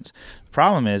questions. The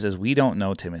problem is we don't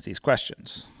know Timothy's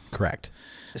questions. Correct.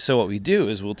 So what we do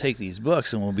is we'll take these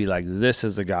books and we'll be like, this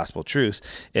is the gospel truth.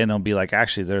 And it'll be like,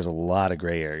 actually, there's a lot of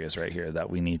gray areas right here that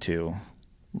we need to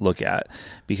look at,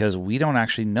 because we don't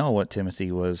actually know what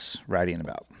Timothy was writing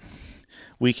about.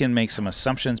 We can make some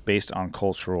assumptions based on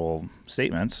cultural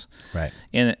statements. Right.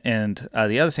 And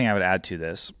the other thing I would add to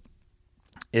this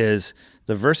is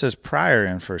the verses prior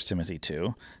in 1 Timothy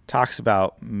 2 talks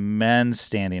about men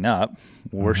standing up,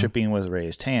 worshiping with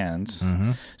raised hands.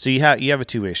 So you have a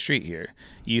two-way street here.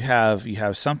 You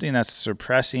have something that's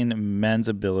suppressing a man's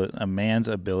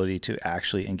ability to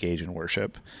actually engage in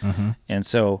worship.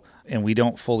 And we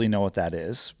don't fully know what that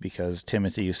is, because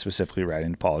Timothy is specifically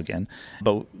writing to Paul again.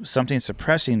 But something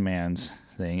suppressing man's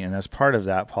thing, and as part of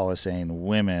that, Paul is saying,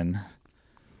 women,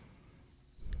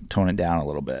 tone it down a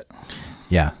little bit.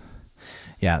 Yeah.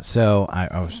 Yeah, so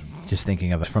I was just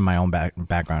thinking of it from my own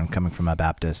background, coming from a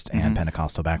Baptist and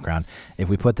Pentecostal background. If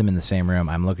we put them in the same room,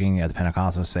 I'm looking at the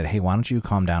Pentecostals and said, hey, why don't you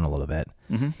calm down a little bit?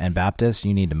 And Baptists,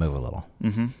 you need to move a little.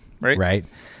 Right.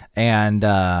 And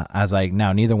I was like,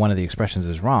 now, neither one of the expressions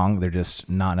is wrong. They're just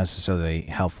not necessarily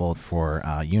helpful for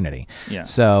unity. Yeah.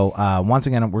 So once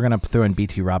again, we're going to throw in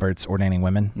B.T. Roberts, Ordaining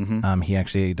Women. He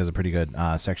actually does a pretty good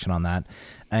section on that.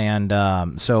 And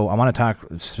so I want to talk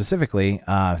specifically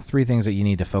 3 things that you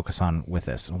need to focus on with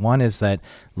this. One is that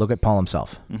look at Paul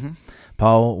himself.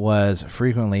 Paul was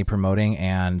frequently promoting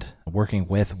and working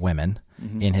with women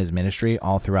in his ministry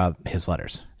all throughout his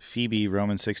letters. Phoebe,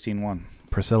 Romans 16:1.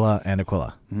 Priscilla and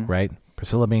Aquila, right?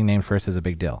 Priscilla being named first is a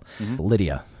big deal.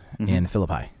 Lydia in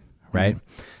Philippi, right?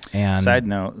 And side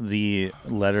note, the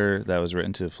letter that was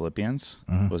written to the Philippians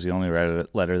was the only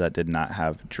letter that did not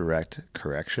have direct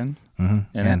correction.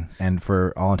 And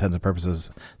for all intents and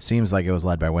purposes, seems like it was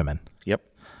led by women. Yep.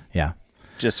 Yeah.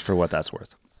 Just for what that's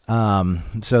worth.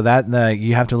 So that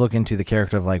you have to look into the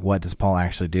character of like, what does Paul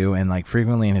actually do? And like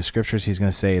frequently in his scriptures, he's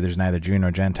going to say there's neither Jew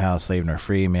nor Gentile, slave nor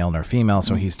free, male nor female.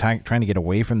 So he's trying to get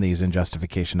away from these in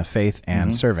justification of faith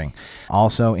and serving.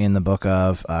 Also in the book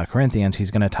of Corinthians,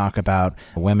 he's going to talk about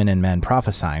women and men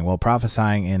prophesying. Well,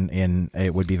 prophesying in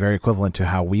it would be very equivalent to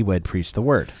how we would preach the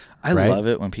word. I love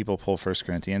it when people pull 1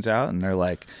 Corinthians out and they're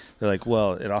like,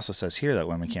 well, it also says here that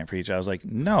women can't preach. I was like,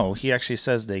 no, he actually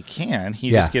says they can.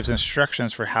 He just gives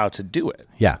instructions for how to do it.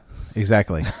 Yeah,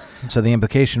 exactly. So the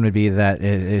implication would be that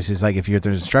it's just like if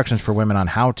there's instructions for women on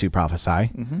how to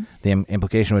prophesy, the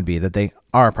implication would be that they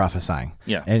are prophesying.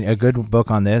 Yeah. And a good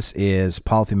book on this is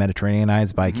Paul Through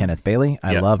Mediterraneanides by Kenneth Bailey.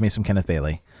 I love me some Kenneth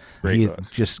Bailey. He's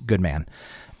just good man.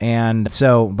 And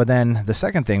so, but then the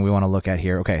second thing we want to look at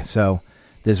here, okay, so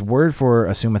this word for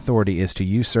assume authority is to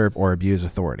usurp or abuse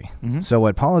authority. So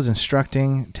what Paul is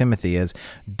instructing Timothy is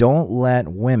don't let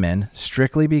women,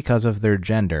 strictly because of their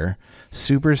gender,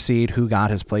 supersede who God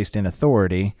has placed in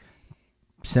authority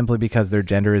simply because their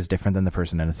gender is different than the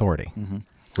person in authority.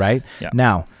 Right? Yeah.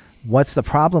 Now, what's the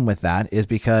problem with that is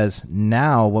because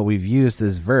now what we've used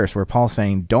this verse where Paul's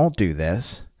saying don't do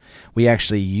this, we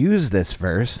actually use this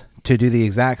verse to do the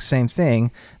exact same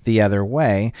thing the other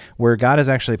way, where God has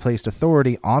actually placed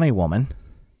authority on a woman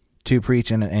to preach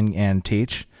and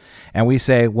teach. And we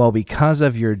say, well, because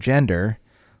of your gender,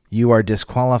 you are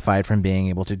disqualified from being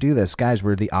able to do this. Guys,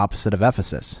 we're the opposite of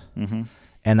Ephesus.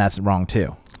 And that's wrong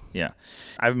too. Yeah.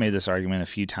 I've made this argument a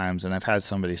few times, and I've had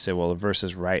somebody say, well, the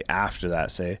verses right after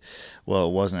that say, well,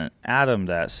 it wasn't Adam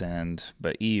that sinned,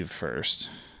 but Eve first.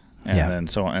 And then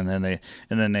so on. And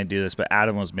then they do this, but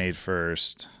Adam was made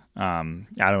first. Adam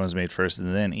was made first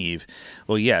and then Eve.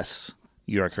 Well, yes,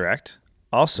 you are correct.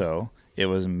 Also, it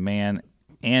was man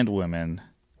and women.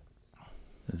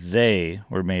 They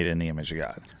were made in the image of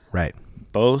God. Right.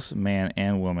 Both man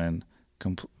and woman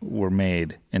were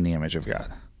made in the image of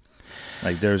God.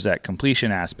 Like there's that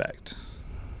completion aspect.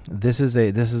 This is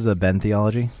a Ben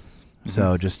theology.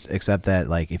 So just accept that.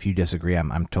 Like if you disagree,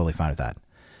 I'm totally fine with that.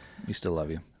 We still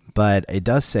love you. But it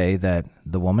does say that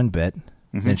the woman bit.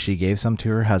 Then she gave some to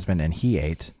her husband, and he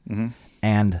ate,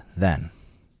 and then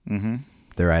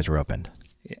their eyes were opened.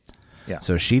 Yeah.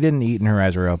 So she didn't eat, and her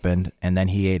eyes were opened, and then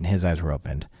he ate, and his eyes were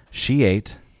opened. She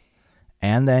ate,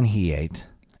 and then he ate,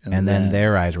 and then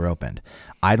their eyes were opened.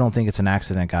 I don't think it's an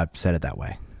accident God said it that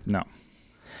way. No.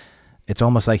 It's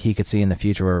almost like he could see in the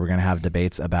future where we're going to have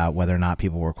debates about whether or not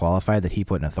people were qualified that he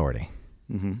put in authority.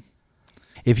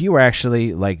 If you were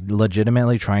actually like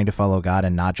legitimately trying to follow God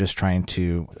and not just trying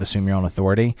to assume your own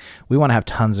authority, we want to have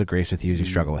tons of grace with you as you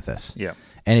struggle with this. Yeah.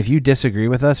 And if you disagree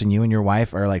with us and you and your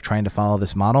wife are like trying to follow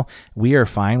this model, we are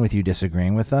fine with you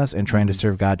disagreeing with us and trying to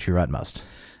serve God to your utmost.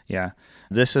 Yeah.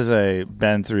 This is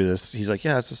been through this. He's like,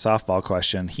 yeah, it's a softball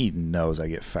question. He knows I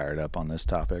get fired up on this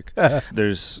topic.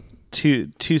 There's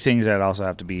two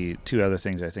other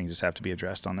things I think just have to be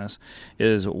addressed on this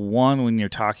is one, when you're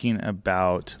talking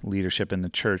about leadership in the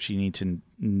church, you need to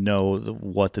know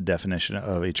what the definition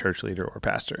of a church leader or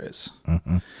pastor is.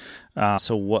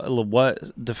 So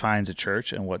what defines a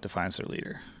church and what defines their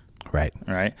leader? Right.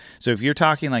 Right. So if you're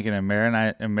talking like an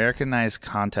Americanized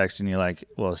context and you're like,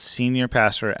 well, senior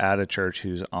pastor at a church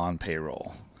who's on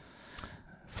payroll.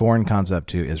 Foreign concept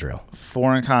to Israel.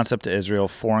 Foreign concept to Israel,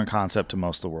 foreign concept to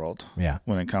most of the world. Yeah.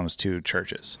 When it comes to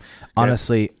churches.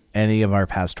 Honestly, any of our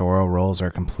pastoral roles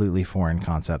are completely foreign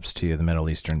concepts to the Middle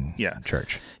Eastern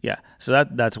church. Yeah. So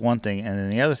that's one thing. And then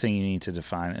the other thing you need to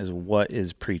define is what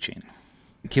is preaching.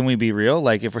 Can we be real?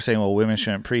 Like if we're saying, well, women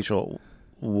shouldn't preach, well,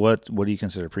 what do you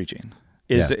consider preaching?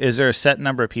 Is there a set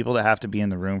number of people that have to be in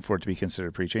the room for it to be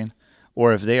considered preaching?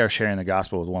 Or if they are sharing the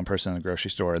gospel with one person in the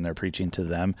grocery store and they're preaching to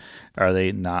them, are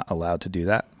they not allowed to do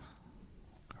that?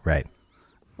 Right.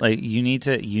 Like you need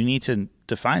to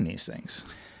define these things.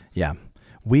 Yeah.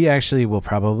 We actually will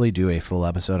probably do a full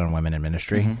episode on women in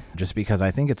ministry, just because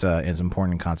I think it's an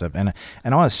important concept. And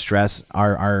I want to stress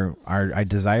our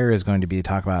desire is going to be to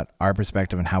talk about our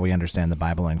perspective and how we understand the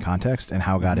Bible in context and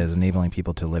how God is enabling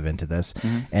people to live into this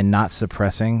and not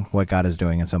suppressing what God is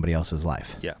doing in somebody else's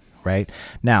life. Yeah. Right?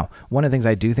 Now, one of the things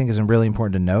I do think is really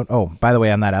important to note, by the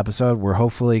way, on that episode, we're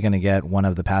hopefully going to get one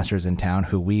of the pastors in town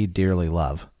who we dearly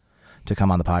love to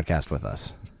come on the podcast with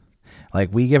us.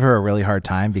 Like, we give her a really hard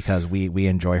time because we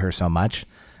enjoy her so much.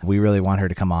 We really want her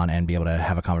to come on and be able to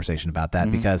have a conversation about that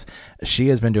because she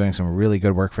has been doing some really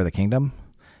good work for the kingdom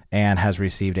and has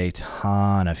received a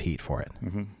ton of heat for it.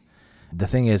 The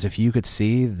thing is, if you could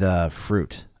see the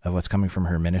fruit of what's coming from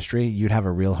her ministry, you'd have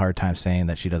a real hard time saying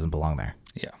that she doesn't belong there.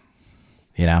 Yeah.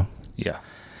 You know? Yeah.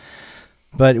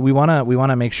 But we want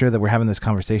to make sure that we're having this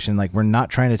conversation. Like, we're not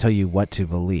trying to tell you what to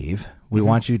believe. We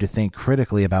want you to think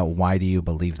critically about, why do you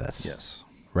believe this? Yes.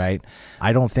 Right?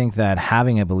 I don't think that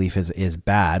having a belief is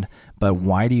bad, but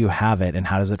why do you have it and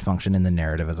how does it function in the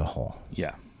narrative as a whole?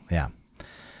 Yeah. Yeah.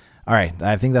 All right.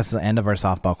 I think that's the end of our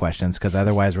softball questions, because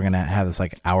otherwise we're going to have this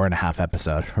like hour and a half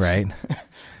episode, right?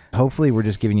 Hopefully we're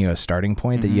just giving you a starting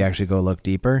point that you actually go look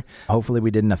deeper. Hopefully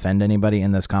we didn't offend anybody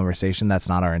in this conversation. That's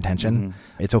not our intention.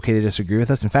 It's okay to disagree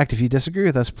with us. In fact, if you disagree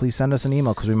with us, please send us an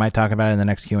email, because we might talk about it in the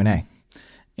next Q&A.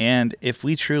 And if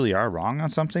we truly are wrong on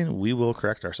something, we will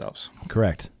correct ourselves.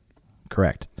 Correct.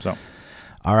 So,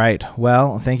 all right.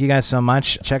 Well, thank you guys so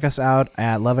much. Check us out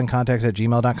at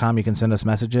loveandcontext@gmail.com. You can send us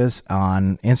messages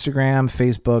on Instagram,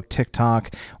 Facebook,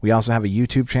 TikTok. We also have a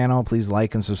YouTube channel. Please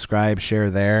like and subscribe,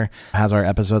 share there. It has our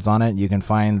episodes on it. You can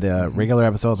find the regular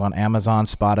episodes on Amazon,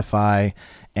 Spotify,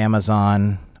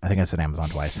 Amazon. I think I said Amazon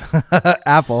twice.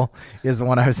 Apple is the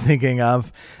one I was thinking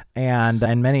of. And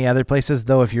many other places,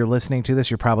 though, if you're listening to this,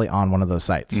 you're probably on one of those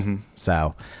sites.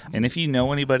 So, and if you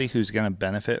know anybody who's going to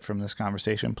benefit from this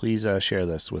conversation, please share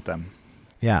this with them.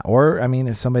 Yeah. Or, I mean,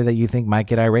 if somebody that you think might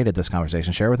get irate at this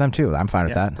conversation, share with them too. I'm fine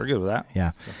with that. We're good with that.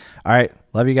 Yeah. All right.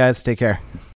 Love you guys. Take care.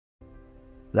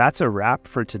 That's a wrap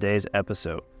for today's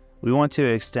episode. We want to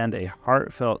extend a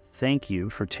heartfelt thank you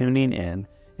for tuning in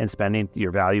and spending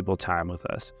your valuable time with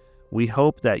us. We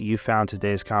hope that you found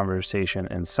today's conversation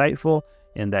insightful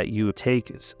and that you take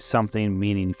something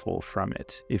meaningful from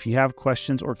it. If you have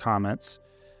questions or comments,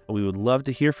 we would love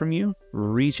to hear from you.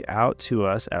 Reach out to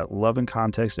us at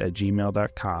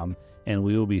loveandcontext@gmail.com, and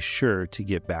we will be sure to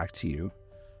get back to you.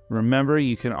 Remember,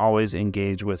 you can always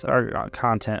engage with our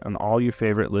content on all your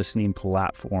favorite listening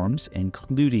platforms,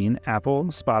 including Apple,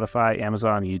 Spotify,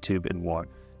 Amazon, YouTube, and more.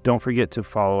 Don't forget to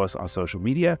follow us on social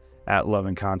media at Love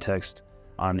and Context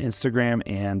on Instagram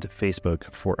and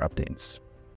Facebook for updates.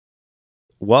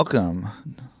 Welcome.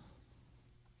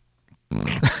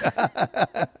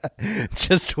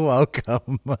 Just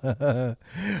welcome.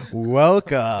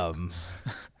 Welcome.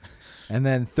 And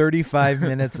then 35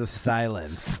 minutes of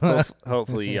silence.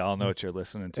 Hopefully y'all know what you're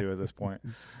listening to at this point.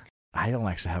 I don't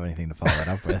actually have anything to follow it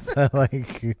up with.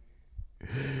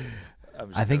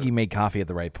 I think you made coffee at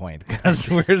the right point, because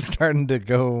we're starting to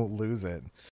go lose it.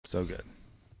 So good.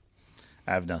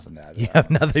 I have nothing to add to that. You have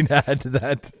nothing to add to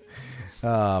that.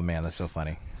 Oh, man, that's so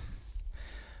funny.